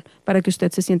español para que usted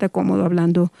se sienta cómodo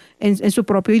hablando en su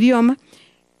propio idioma.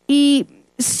 Y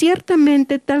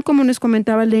ciertamente, tal como nos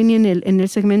comentaba Lenny en el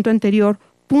segmento anterior,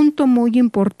 punto muy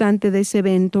importante de ese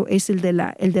evento es el de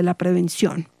la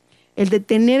prevención. El de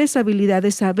tener esa habilidad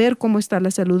de saber cómo está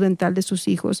la salud dental de sus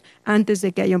hijos antes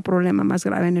de que haya un problema más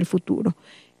grave en el futuro.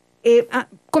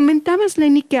 Comentabas,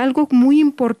 Lenny, que algo muy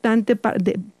importante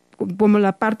como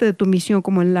la parte de tu misión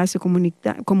como enlace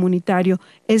comunitario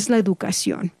es la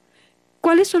educación.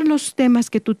 ¿Cuáles son los temas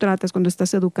que tú tratas cuando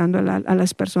estás educando a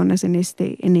las personas en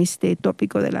este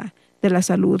tópico de la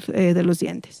salud de los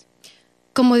dientes?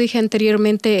 Como dije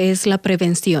anteriormente, es la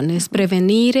prevención, es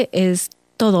prevenir, es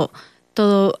todo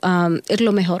es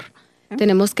lo mejor.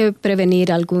 Tenemos que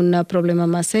prevenir algún problema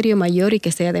más serio, mayor y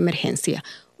que sea de emergencia.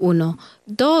 1.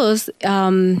 2,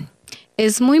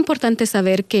 es muy importante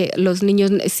saber que los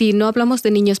niños, si no hablamos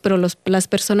de niños, pero las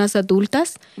personas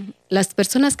adultas, las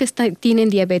personas que tienen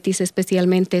diabetes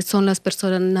especialmente son las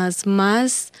personas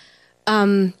más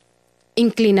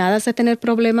inclinadas a tener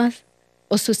problemas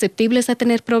o susceptibles a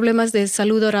tener problemas de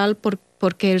salud oral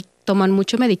porque toman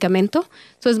mucho medicamento.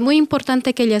 Entonces es muy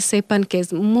importante que ellas sepan que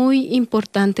es muy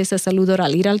importante esa salud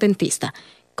oral, ir al dentista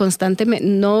constantemente,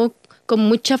 no con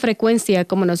mucha frecuencia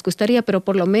como nos gustaría, pero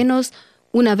por lo menos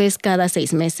una vez cada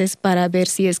 6 meses para ver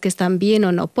si es que están bien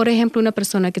o no. Por ejemplo, una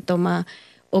persona que toma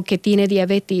o que tiene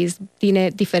diabetes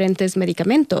tiene diferentes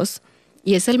medicamentos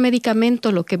y es el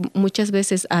medicamento lo que muchas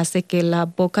veces hace que la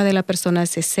boca de la persona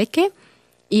se seque,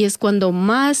 y es cuando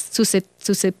más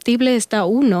susceptible está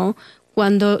uno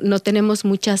cuando no tenemos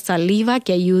mucha saliva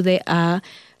que ayude a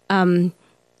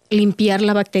limpiar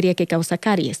la bacteria que causa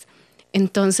caries.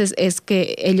 Entonces es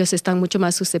que ellos están mucho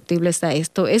más susceptibles a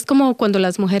esto. Es como cuando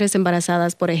las mujeres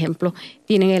embarazadas, por ejemplo,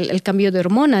 tienen el cambio de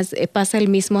hormonas, pasa el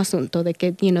mismo asunto de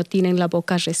que tienen la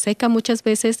boca reseca muchas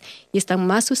veces y están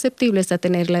más susceptibles a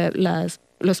tener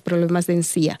los problemas de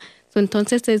encía.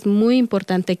 Entonces es muy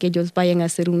importante que ellos vayan a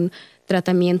hacer un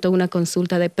tratamiento, una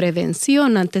consulta de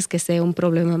prevención antes que sea un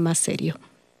problema más serio.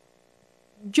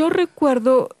 Yo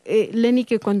recuerdo, Lenny,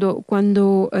 que cuando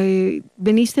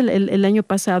viniste el año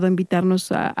pasado a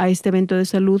invitarnos a este evento de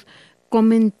salud,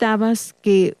 comentabas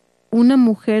que una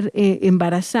mujer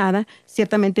embarazada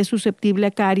ciertamente es susceptible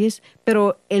a caries,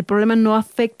 pero el problema no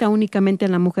afecta únicamente a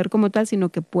la mujer como tal, sino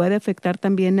que puede afectar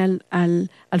también al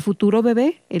futuro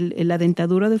bebé, la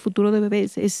dentadura del futuro de bebé.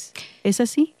 ¿Es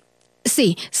así?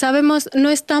 Sí, sabemos, no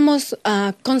estamos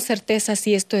con certeza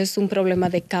si esto es un problema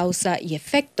de causa y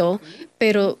efecto,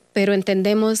 pero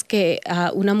entendemos que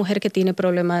una mujer que tiene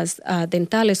problemas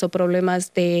dentales o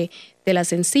problemas de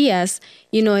las encías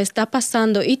y no está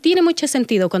pasando, y tiene mucho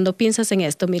sentido cuando piensas en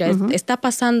esto, mira, está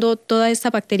pasando toda esa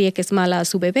bacteria que es mala a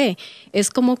su bebé. Es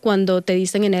como cuando te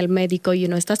dicen en el médico,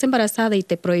 estás embarazada y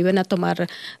te prohíben a tomar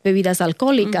bebidas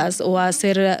alcohólicas o a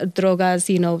hacer drogas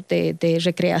de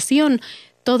recreación.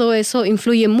 Todo eso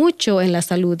influye mucho en la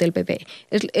salud del bebé.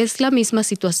 Es la misma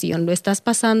situación. Lo estás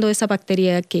pasando esa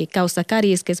bacteria que causa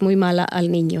caries, que es muy mala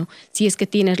al niño, si es que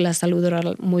tienes la salud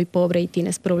oral muy pobre y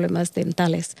tienes problemas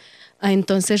dentales.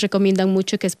 Entonces recomiendan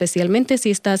mucho que especialmente si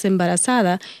estás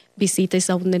embarazada, visites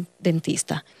a un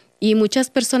dentista. Y muchas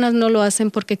personas no lo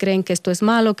hacen porque creen que esto es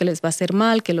malo, que les va a hacer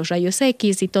mal, que los rayos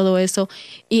X y todo eso.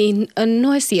 Y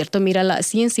no es cierto. Mira, la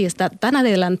ciencia está tan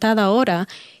adelantada ahora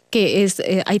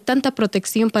que hay tanta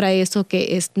protección para eso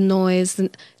que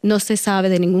no se sabe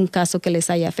de ningún caso que les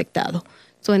haya afectado.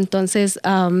 Entonces,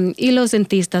 y los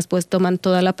dentistas pues toman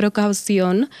toda la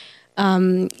precaución.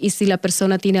 Y si la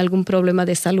persona tiene algún problema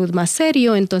de salud más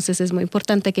serio, entonces es muy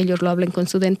importante que ellos lo hablen con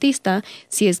su dentista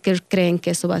si es que creen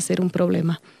que eso va a ser un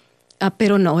problema.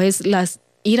 Pero no,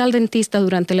 ir al dentista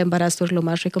durante el embarazo es lo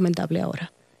más recomendable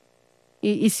ahora.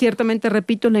 Y ciertamente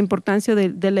repito la importancia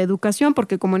de la educación,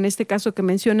 porque como en este caso que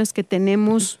mencionas que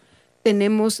tenemos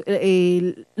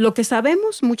lo que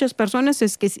sabemos muchas personas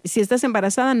es que si estás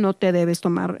embarazada no te debes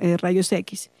tomar rayos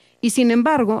X. Y sin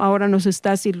embargo, ahora nos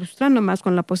estás ilustrando más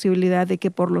con la posibilidad de que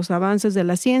por los avances de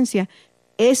la ciencia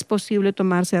es posible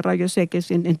tomarse rayos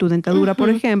X en tu dentadura, por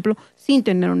ejemplo, sin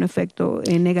tener un efecto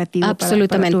negativo.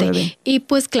 Absolutamente. Para tu bebé. Y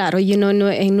pues claro,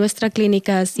 en nuestra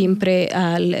clínica siempre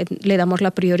le damos la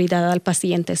prioridad al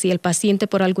paciente. Si el paciente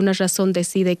por alguna razón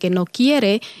decide que no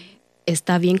quiere,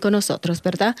 está bien con nosotros,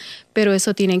 ¿verdad? Pero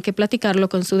eso tienen que platicarlo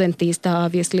con su dentista,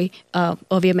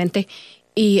 obviamente.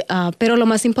 Pero lo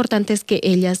más importante es que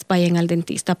ellas vayan al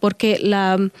dentista, porque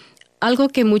algo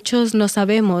que muchos no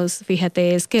sabemos,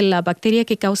 fíjate, es que la bacteria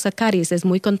que causa caries es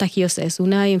muy contagiosa, es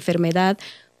una enfermedad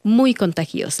muy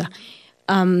contagiosa.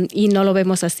 Y no lo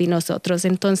vemos así nosotros.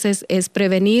 Entonces, es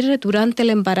prevenir durante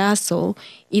el embarazo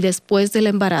y después del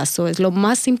embarazo. Es lo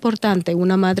más importante.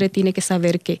 Una madre tiene que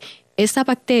saber que esa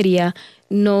bacteria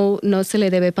no se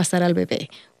le debe pasar al bebé.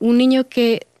 Un niño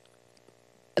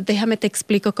déjame te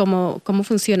explico cómo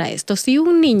funciona esto. Si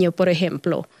un niño, por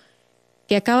ejemplo,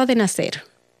 que acaba de nacer,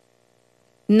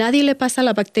 nadie le pasa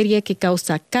la bacteria que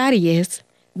causa caries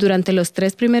durante los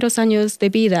 3 primeros años de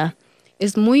vida,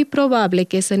 es muy probable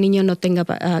que ese niño no tenga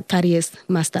caries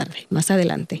más tarde, más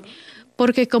adelante.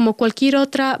 Porque como cualquier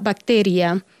otra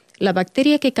bacteria, la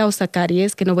bacteria que causa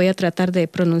caries, que no voy a tratar de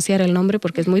pronunciar el nombre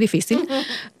porque es muy difícil,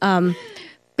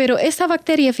 pero esa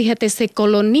bacteria, fíjate, se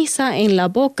coloniza en la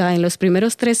boca en los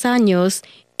primeros 3 años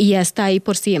y ya está ahí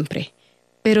por siempre.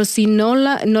 Pero si no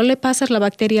le pasas la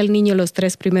bacteria al niño los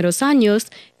 3 primeros años,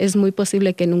 es muy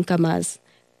posible que nunca más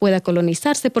pueda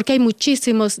colonizarse, porque hay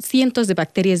cientos de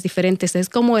bacterias diferentes. Es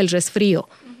como el resfrío,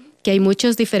 que hay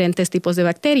muchos diferentes tipos de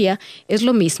bacteria, es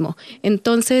lo mismo.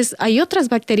 Entonces, hay otras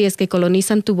bacterias que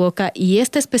colonizan tu boca y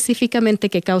esta específicamente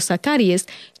que causa caries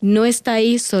no está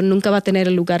ahí, nunca va a tener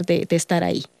el lugar de estar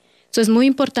ahí. Es muy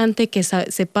importante que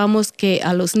sepamos que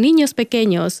a los niños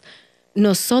pequeños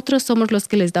nosotros somos los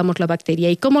que les damos la bacteria.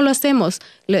 ¿Y cómo lo hacemos?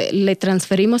 Le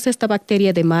transferimos esta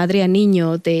bacteria de madre a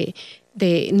niño, de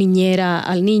niñera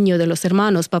al niño, de los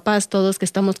hermanos, papás, todos que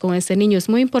estamos con ese niño. Es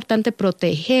muy importante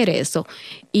proteger eso.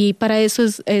 Y para eso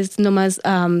es nomás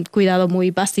cuidado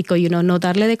muy básico, no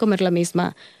darle de comer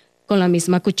con la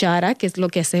misma cuchara, que es lo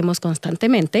que hacemos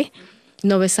constantemente.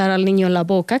 No besar al niño en la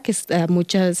boca, que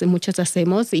muchas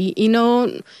hacemos, y no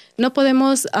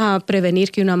podemos prevenir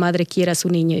que una madre quiera a su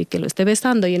niño y que lo esté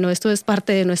besando, esto es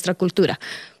parte de nuestra cultura,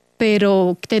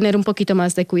 pero tener un poquito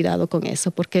más de cuidado con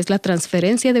eso, porque es la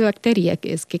transferencia de bacteria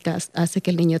que hace que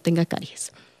el niño tenga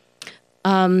caries.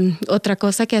 Otra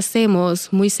cosa que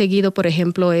hacemos muy seguido, por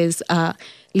ejemplo, es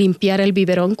limpiar el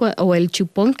biberón o el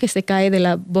chupón que se cae de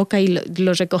la boca y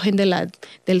lo recogen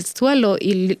del suelo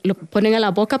y lo ponen a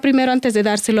la boca primero antes de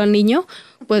dárselo al niño.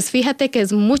 Pues fíjate que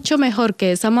es mucho mejor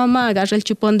que esa mamá agarre el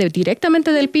chupón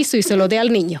directamente del piso y se lo dé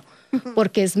al niño,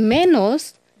 porque es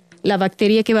menos la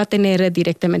bacteria que va a tener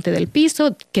directamente del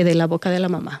piso que de la boca de la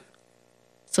mamá.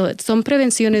 Son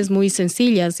prevenciones muy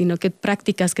sencillas, sino que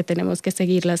prácticas que tenemos que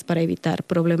seguirlas para evitar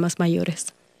problemas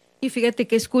mayores. Y fíjate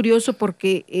que es curioso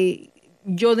porque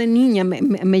yo de niña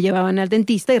me llevaban al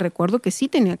dentista y recuerdo que sí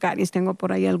tenía caries. Tengo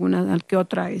por ahí alguna que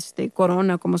otra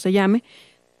corona, como se llame.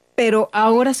 Pero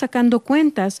ahora sacando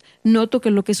cuentas, noto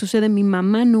que lo que sucede, mi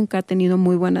mamá nunca ha tenido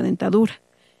muy buena dentadura.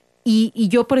 Y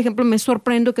yo, por ejemplo, me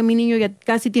sorprendo que mi niño ya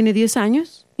casi tiene 10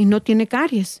 años y no tiene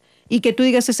caries. Y que tú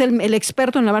digas, es el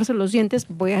experto en lavarse los dientes,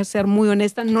 voy a ser muy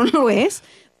honesta, no lo es,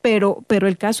 pero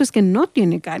el caso es que no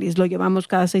tiene caries. Lo llevamos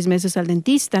cada 6 meses al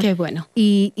dentista. Qué bueno.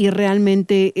 Y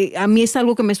realmente a mí es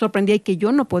algo que me sorprendía y que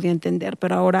yo no podía entender,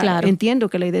 pero ahora entiendo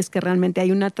que la idea es que realmente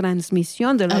hay una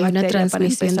transmisión de la bacteria. Hay una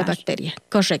transmisión de bacteria,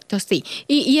 correcto, sí.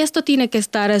 Y esto tiene que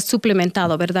estar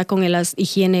suplementado, ¿verdad? Con la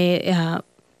higiene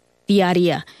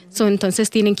diaria.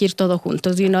 Entonces tienen que ir todos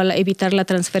juntos, evitar la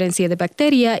transferencia de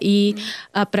bacteria y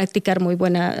practicar muy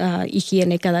buena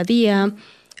higiene cada día.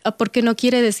 Porque no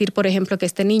quiere decir, por ejemplo, que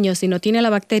este niño, si no tiene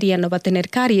la bacteria, no va a tener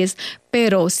caries,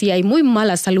 pero si hay muy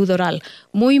mala salud oral,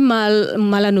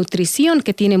 mala nutrición,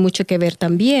 que tiene mucho que ver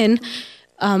también,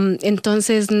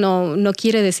 entonces no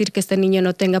quiere decir que este niño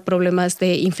no tenga problemas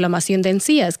de inflamación de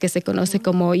encías, que se conoce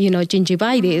como,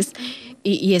 gingivitis,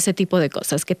 y ese tipo de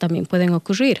cosas que también pueden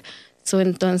ocurrir.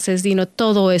 Entonces,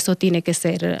 todo eso tiene que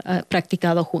ser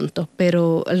practicado junto,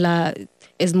 pero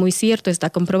es muy cierto, está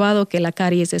comprobado que la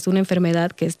caries es una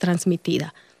enfermedad que es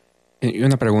transmitida. Y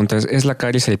una pregunta, ¿es la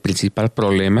caries el principal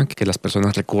problema que las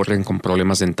personas recurren con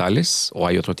problemas dentales o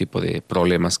hay otro tipo de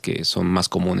problemas que son más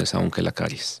comunes aún que la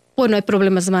caries? Bueno, hay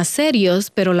problemas más serios,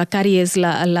 pero la caries es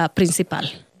la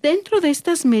principal. Dentro de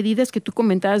estas medidas que tú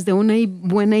comentabas de una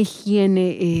buena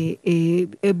higiene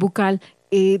bucal,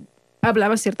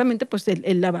 hablabas ciertamente pues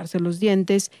el lavarse los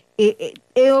dientes.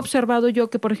 He observado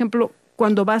yo que, por ejemplo,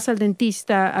 cuando vas al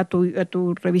dentista a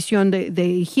tu revisión de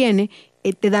higiene,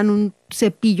 te dan un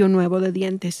cepillo nuevo de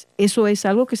dientes. ¿Eso es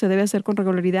algo que se debe hacer con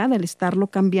regularidad, el estarlo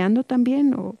cambiando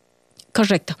también? ¿O?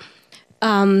 Correcto.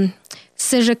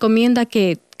 Se recomienda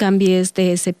que cambies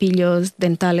de cepillos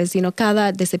dentales,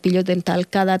 de cepillo dental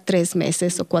cada 3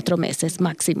 meses o 4 meses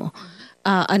máximo.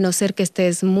 A no ser que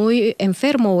estés muy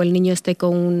enfermo o el niño esté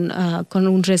con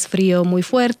un resfrío muy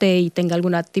fuerte y tenga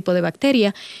algún tipo de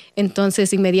bacteria,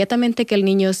 entonces inmediatamente que el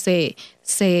niño se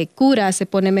cura, se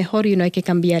pone mejor y no hay que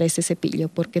cambiar ese cepillo,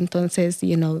 porque entonces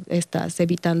estás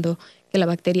evitando que la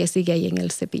bacteria siga ahí en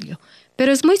el cepillo.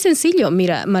 Pero es muy sencillo,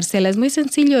 mira, Marcela, es muy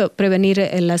sencillo prevenir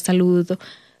la salud,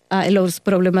 los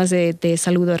problemas de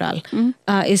salud oral.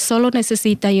 Solo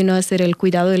necesita hacer el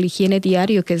cuidado de la higiene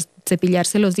diario, que es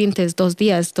cepillarse los dientes 2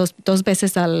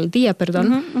 veces al día,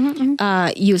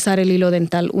 y usar el hilo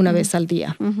dental una vez al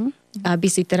día.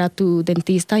 Visitar a tu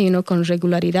dentista con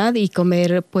regularidad y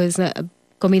comer pues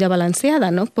comida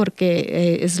balanceada, ¿no?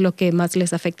 Porque es lo que más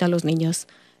les afecta a los niños.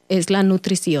 Es la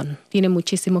nutrición. Tiene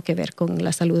muchísimo que ver con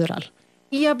la salud oral.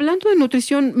 Y hablando de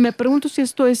nutrición, me pregunto si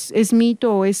esto es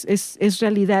mito o es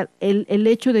realidad. El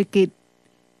hecho de que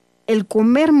el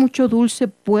comer mucho dulce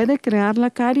puede crear la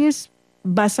caries,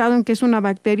 basado en que es una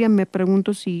bacteria, me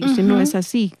pregunto si no es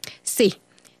así. Sí.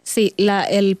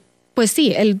 El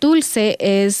dulce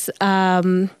es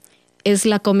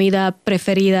la comida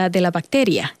preferida de la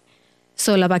bacteria.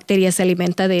 La bacteria se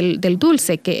alimenta del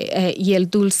dulce y el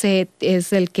dulce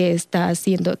es el que está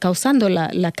causando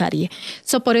la carie.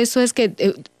 Por eso es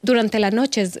que durante la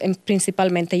noche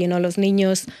principalmente los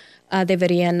niños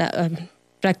deberían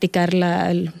practicar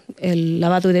el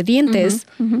lavado de dientes,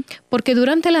 porque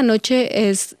durante la noche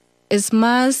es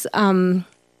más,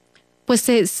 pues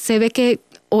se ve que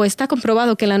o está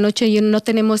comprobado que en la noche no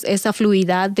tenemos esa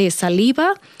fluidez de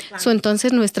saliva,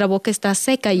 entonces nuestra boca está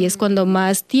seca y es cuando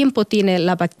más tiempo tiene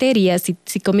la bacteria, si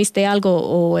comiste algo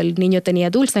o el niño tenía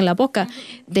dulce en la boca,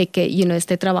 de que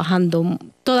esté trabajando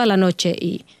toda la noche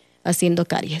y haciendo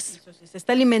caries. Se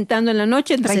está alimentando en la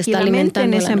noche tranquilamente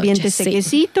en ese ambiente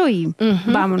sequecito y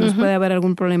vámonos, puede haber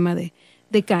algún problema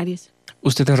de caries.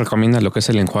 ¿Usted te recomienda lo que es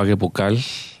el enjuague bucal,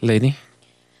 Lady?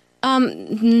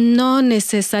 No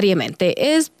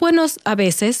necesariamente. Es bueno a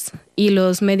veces y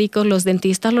los médicos, los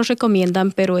dentistas los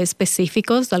recomiendan, pero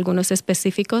algunos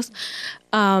específicos.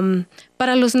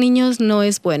 Para los niños no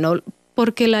es bueno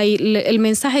porque el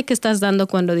mensaje que estás dando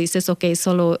cuando dices,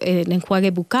 solo el enjuague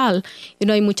bucal,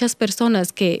 hay muchas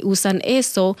personas que usan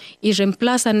eso y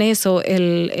reemplazan eso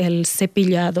el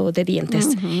cepillado de dientes.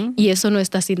 Y eso no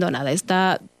está haciendo nada.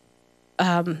 Está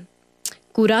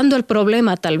curando el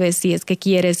problema tal vez si es que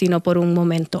quieres, sino por un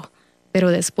momento. Pero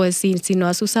después, si no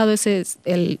has usado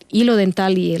el hilo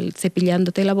dental y el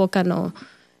cepillándote la boca, no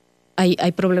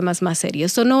hay problemas más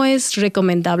serios. Eso no es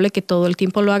recomendable que todo el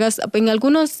tiempo lo hagas. En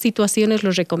algunas situaciones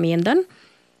lo recomiendan,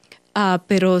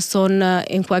 pero son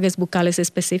enjuagues bucales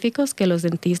específicos que los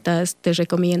dentistas te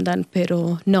recomiendan,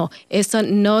 pero no, eso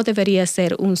no debería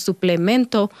ser un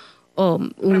suplemento o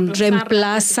un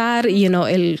reemplazar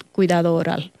el cuidado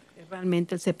oral.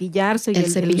 Realmente el cepillarse y el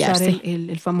usar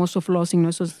el famoso flossing, ¿no?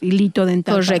 Esos hilitos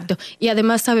dentales. Correcto. Y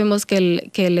además sabemos que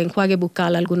el enjuague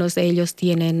bucal, algunos de ellos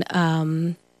tienen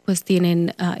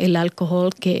el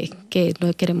alcohol que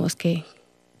no queremos que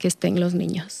estén los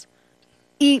niños.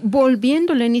 Y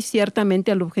volviendo, Lenny,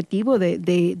 ciertamente al objetivo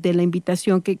de la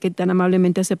invitación que tan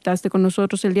amablemente aceptaste con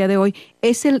nosotros el día de hoy,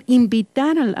 es el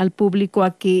invitar al público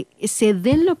a que se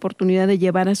den la oportunidad de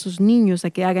llevar a sus niños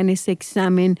a que hagan ese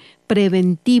examen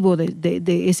preventivo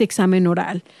de ese examen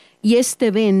oral. Y este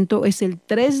evento es el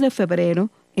 3 de febrero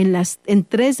en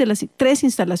tres de las tres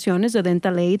instalaciones de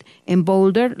Dental Aid en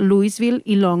Boulder, Louisville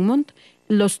y Longmont.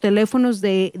 Los teléfonos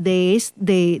de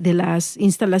las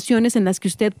instalaciones en las que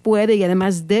usted puede y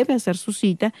además debe hacer su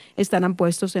cita estarán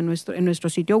puestos en nuestro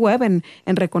sitio web, en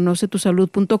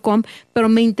reconocetusalud.com. Pero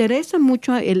me interesa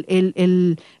mucho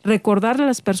el recordarle a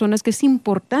las personas que es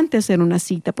importante hacer una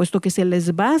cita, puesto que se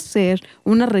les va a hacer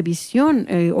una revisión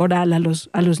oral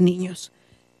a los niños.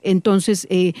 Entonces,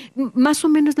 más o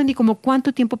menos, Dani, ¿como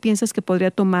cuánto tiempo piensas que podría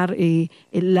tomar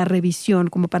la revisión,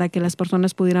 como para que las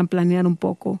personas pudieran planear un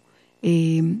poco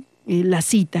la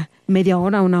cita? ¿Media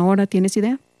hora, una hora? ¿Tienes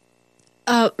idea?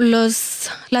 Las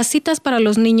citas para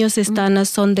los niños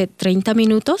son de 30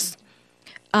 minutos.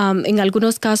 En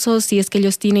algunos casos, si es que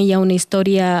ellos tienen ya una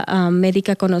historia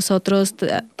médica con nosotros,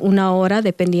 una hora,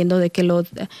 dependiendo de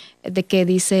qué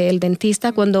dice el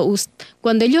dentista. Cuando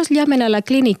ellos llamen a la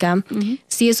clínica,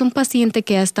 si es un paciente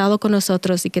que ha estado con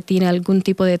nosotros y que tiene algún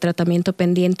tipo de tratamiento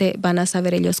pendiente, van a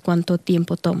saber ellos cuánto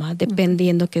tiempo toma,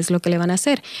 dependiendo qué es lo que le van a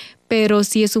hacer. Pero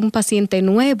si es un paciente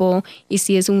nuevo y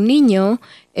si es un niño,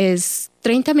 es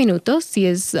 30 minutos. Si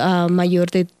es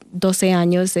mayor de 12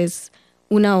 años, es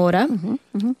una hora.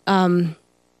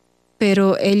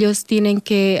 Pero ellos tienen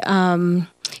que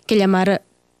llamar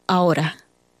ahora.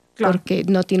 Claro. Porque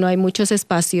no hay muchos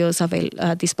espacios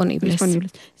disponibles.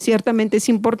 Ciertamente es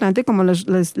importante, como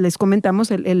les comentamos,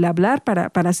 el hablar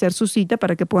para hacer su cita,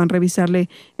 para que puedan revisarle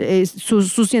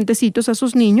sus dientecitos a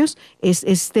sus niños.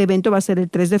 Este evento va a ser el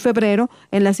 3 de febrero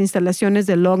en las instalaciones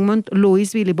de Longmont,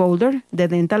 Louisville y Boulder de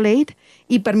Dental Aid.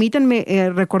 Y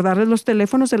permítanme recordarles los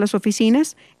teléfonos de las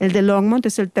oficinas. El de Longmont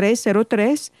es el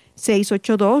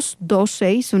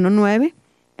 303-682-2619.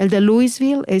 El de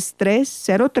Louisville es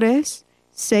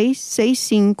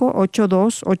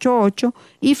 303-665-8288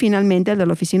 y finalmente el de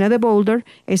la oficina de Boulder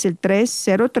es el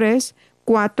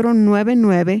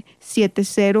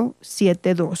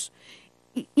 303-499-7072.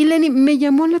 Y Lenny, me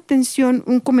llamó la atención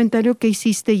un comentario que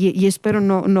hiciste y espero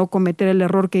no cometer el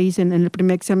error que hice en el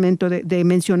primer segmento de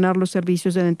mencionar los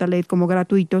servicios de Dental Aid como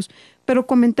gratuitos, pero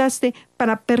comentaste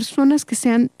para personas que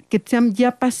sean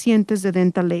ya pacientes de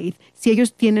Dental Aid, si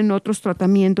ellos tienen otros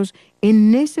tratamientos,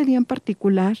 en ese día en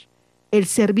particular, el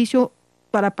servicio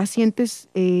para pacientes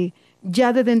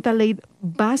ya de Dental Aid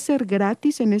va a ser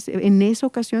gratis en esa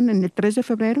ocasión, en el 3 de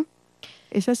febrero.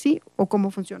 ¿Es así o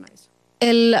cómo funciona eso?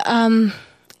 El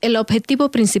objetivo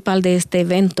principal de este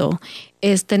evento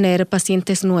es tener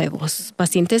pacientes nuevos,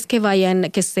 pacientes que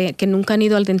nunca han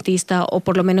ido al dentista o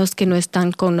por lo menos que no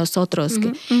están con nosotros,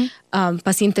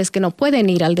 pacientes que no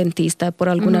pueden ir al dentista por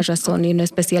alguna razón y no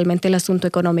especialmente el asunto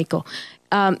económico.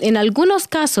 En algunos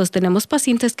casos tenemos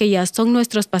pacientes que ya son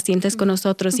nuestros pacientes con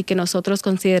nosotros y que nosotros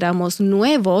consideramos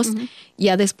nuevos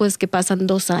ya después que pasan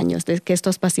 2 años de que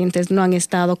estos pacientes no han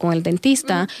estado con el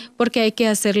dentista, porque hay que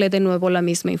hacerle de nuevo la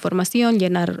misma información,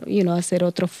 llenar, hacer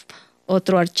otro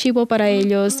archivo para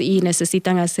ellos y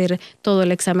necesitan hacer todo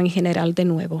el examen general de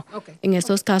nuevo. Okay. En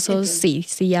esos casos, sí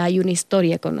ya hay una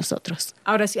historia con nosotros.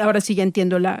 Ahora sí ya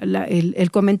entiendo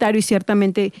el comentario y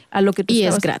ciertamente a lo que tú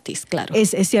estabas... Y es gratis, claro.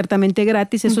 Es ciertamente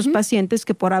gratis. Esos pacientes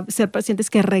que por ser pacientes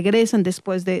que regresan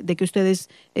después de que ustedes,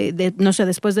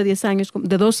 después de 2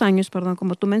 años,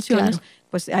 como tú mencionas, claro,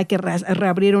 pues hay que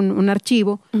reabrir un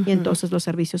archivo y entonces los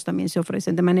servicios también se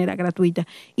ofrecen de manera gratuita.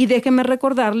 Y déjenme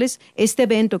recordarles, este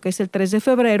evento que es el 3 de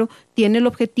febrero tiene el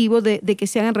objetivo de que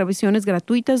se hagan revisiones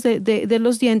gratuitas de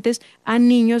los dientes a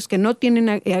niños que no tienen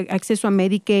acceso a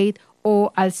Medicaid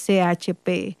o al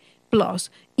CHP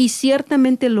Plus. Y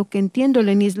ciertamente lo que entiendo,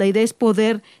 Lenny, la idea es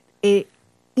poder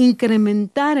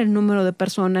incrementar el número de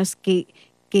personas que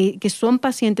son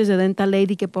pacientes de Dental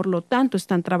Aid y que por lo tanto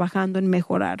están trabajando en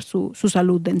mejorar su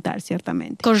salud dental,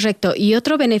 ciertamente. Correcto. Y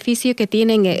otro beneficio que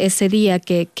tienen ese día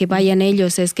que vayan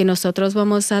ellos es que nosotros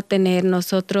vamos a tener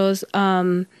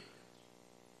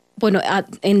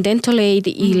en Dental Aid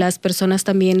y las personas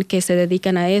también que se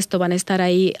dedican a esto van a estar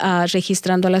ahí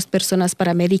registrando a las personas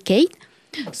para Medicaid.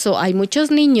 Hay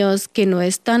muchos niños que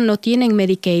no tienen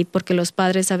Medicaid porque los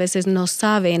padres a veces no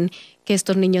saben que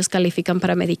estos niños califican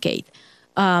para Medicaid.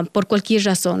 Por cualquier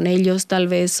razón, ellos tal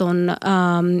vez son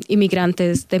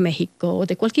inmigrantes de México o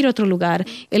de cualquier otro lugar.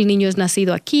 El niño es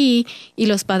nacido aquí y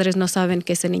los padres no saben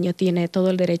que ese niño tiene todo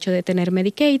el derecho de tener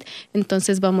Medicaid.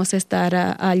 Entonces vamos a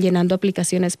estar llenando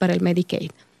aplicaciones para el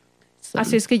Medicaid.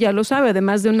 Así es que ya lo sabe,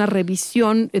 además de una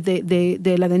revisión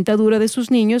de la dentadura de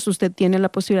sus niños, usted tiene la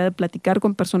posibilidad de platicar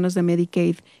con personas de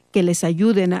Medicaid que les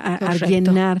ayuden a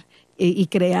llenar y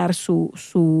crear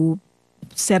su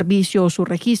servicio o su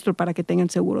registro para que tengan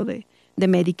seguro de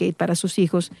Medicaid para sus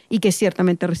hijos y que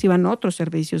ciertamente reciban otros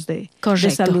servicios de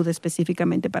salud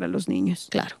específicamente para los niños.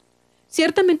 Claro.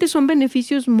 Ciertamente son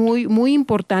beneficios muy, muy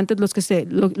importantes los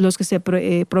que se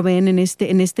proveen en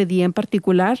este día en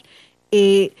particular.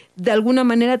 De alguna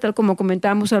manera, tal como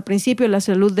comentábamos al principio, la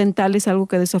salud dental es algo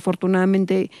que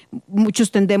desafortunadamente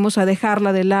muchos tendemos a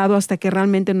dejarla de lado hasta que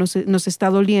realmente nos está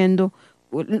doliendo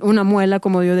una muela,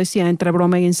 como yo decía, entre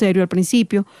broma y en serio al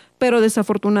principio, pero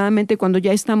desafortunadamente cuando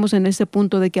ya estamos en ese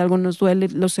punto de que algo nos duele,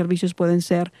 los servicios pueden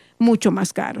ser mucho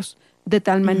más caros. De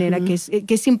tal manera que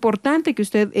es importante que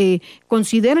usted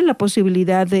considere la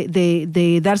posibilidad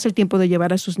de darse el tiempo de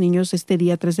llevar a sus niños este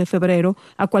día 3 de febrero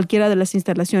a cualquiera de las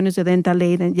instalaciones de Dental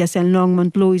Aid, ya sea en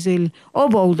Longmont, Louisville o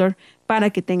Boulder, para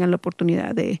que tengan la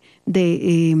oportunidad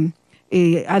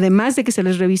además de que se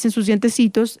les revisen sus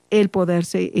dientecitos, el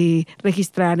poderse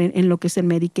registrar en lo que es el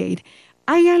Medicaid.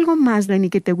 ¿Hay algo más, Lenny,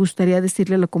 que te gustaría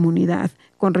decirle a la comunidad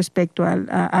con respecto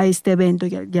a este evento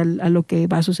y a lo que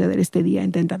va a suceder este día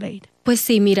en Dental Aid? Pues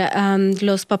sí, mira,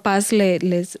 los papás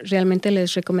realmente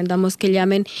les recomendamos que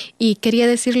llamen, y quería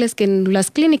decirles que en las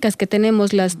clínicas que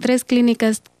tenemos, las 3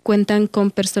 clínicas cuentan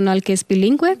con personal que es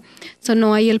bilingüe,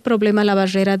 no hay el problema, la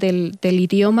barrera del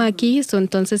idioma aquí,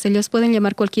 entonces ellos pueden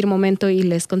llamar cualquier momento y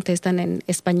les contestan en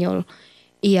español.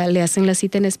 Y le hacen la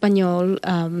cita en español.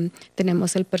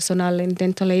 Tenemos el personal en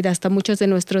Dental Aid, hasta muchos de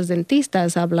nuestros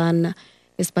dentistas hablan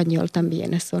español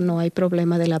también. Eso no hay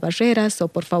problema de la barrera.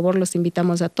 Por favor, los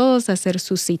invitamos a todos a hacer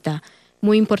su cita.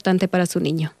 Muy importante para su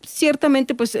niño.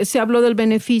 Ciertamente, pues se habló del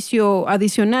beneficio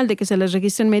adicional de que se les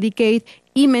registre en Medicaid,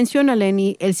 y menciona,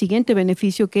 Lenny, el siguiente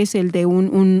beneficio, que es el de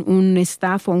un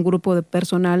staff o un grupo de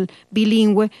personal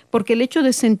bilingüe, porque el hecho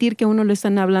de sentir que a uno le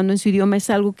están hablando en su idioma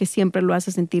es algo que siempre lo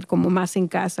hace sentir como más en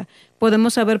casa.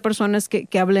 Podemos haber personas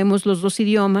que hablemos los 2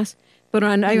 idiomas, pero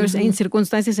hay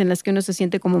circunstancias en las que uno se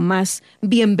siente como más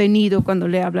bienvenido cuando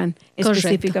le hablan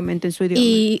específicamente en su idioma.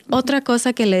 Y otra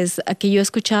cosa que yo he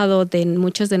escuchado de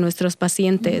muchos de nuestros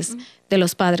pacientes, de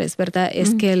los padres, ¿verdad?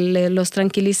 Es que los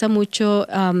tranquiliza mucho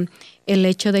el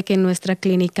hecho de que en nuestra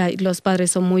clínica los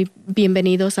padres son muy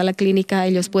bienvenidos a la clínica.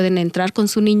 Ellos pueden entrar con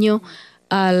su niño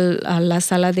a la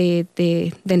sala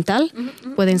de dental,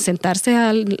 pueden sentarse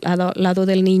al lado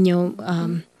del niño.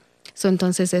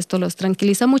 Entonces esto los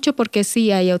tranquiliza mucho, porque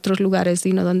sí hay otros lugares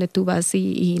donde tú vas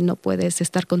y no puedes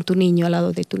estar con tu niño al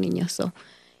lado de tu niño.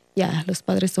 Los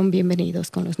padres son bienvenidos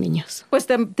con los niños. Pues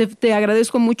te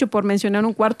agradezco mucho por mencionar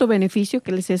un cuarto beneficio,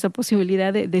 que les dé esa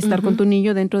posibilidad de estar con tu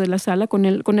niño dentro de la sala con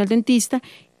el dentista.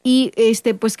 Y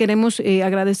pues queremos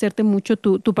agradecerte mucho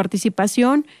tu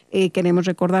participación. Queremos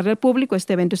recordarle al público,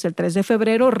 este evento es el 3 de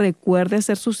febrero. Recuerde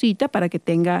hacer su cita para que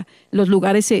tenga, los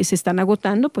lugares se están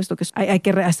agotando, puesto que hay que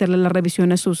hacerle la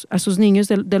revisión a sus niños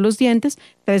de los dientes.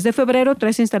 3 de febrero,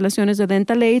 3 instalaciones de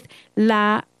Dental Aid.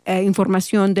 La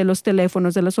información de los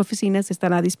teléfonos de las oficinas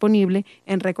estará disponible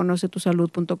en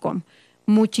reconocetusalud.com.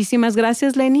 Muchísimas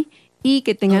gracias, Lenny, y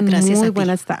que tengan muy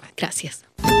buenas tardes. Gracias.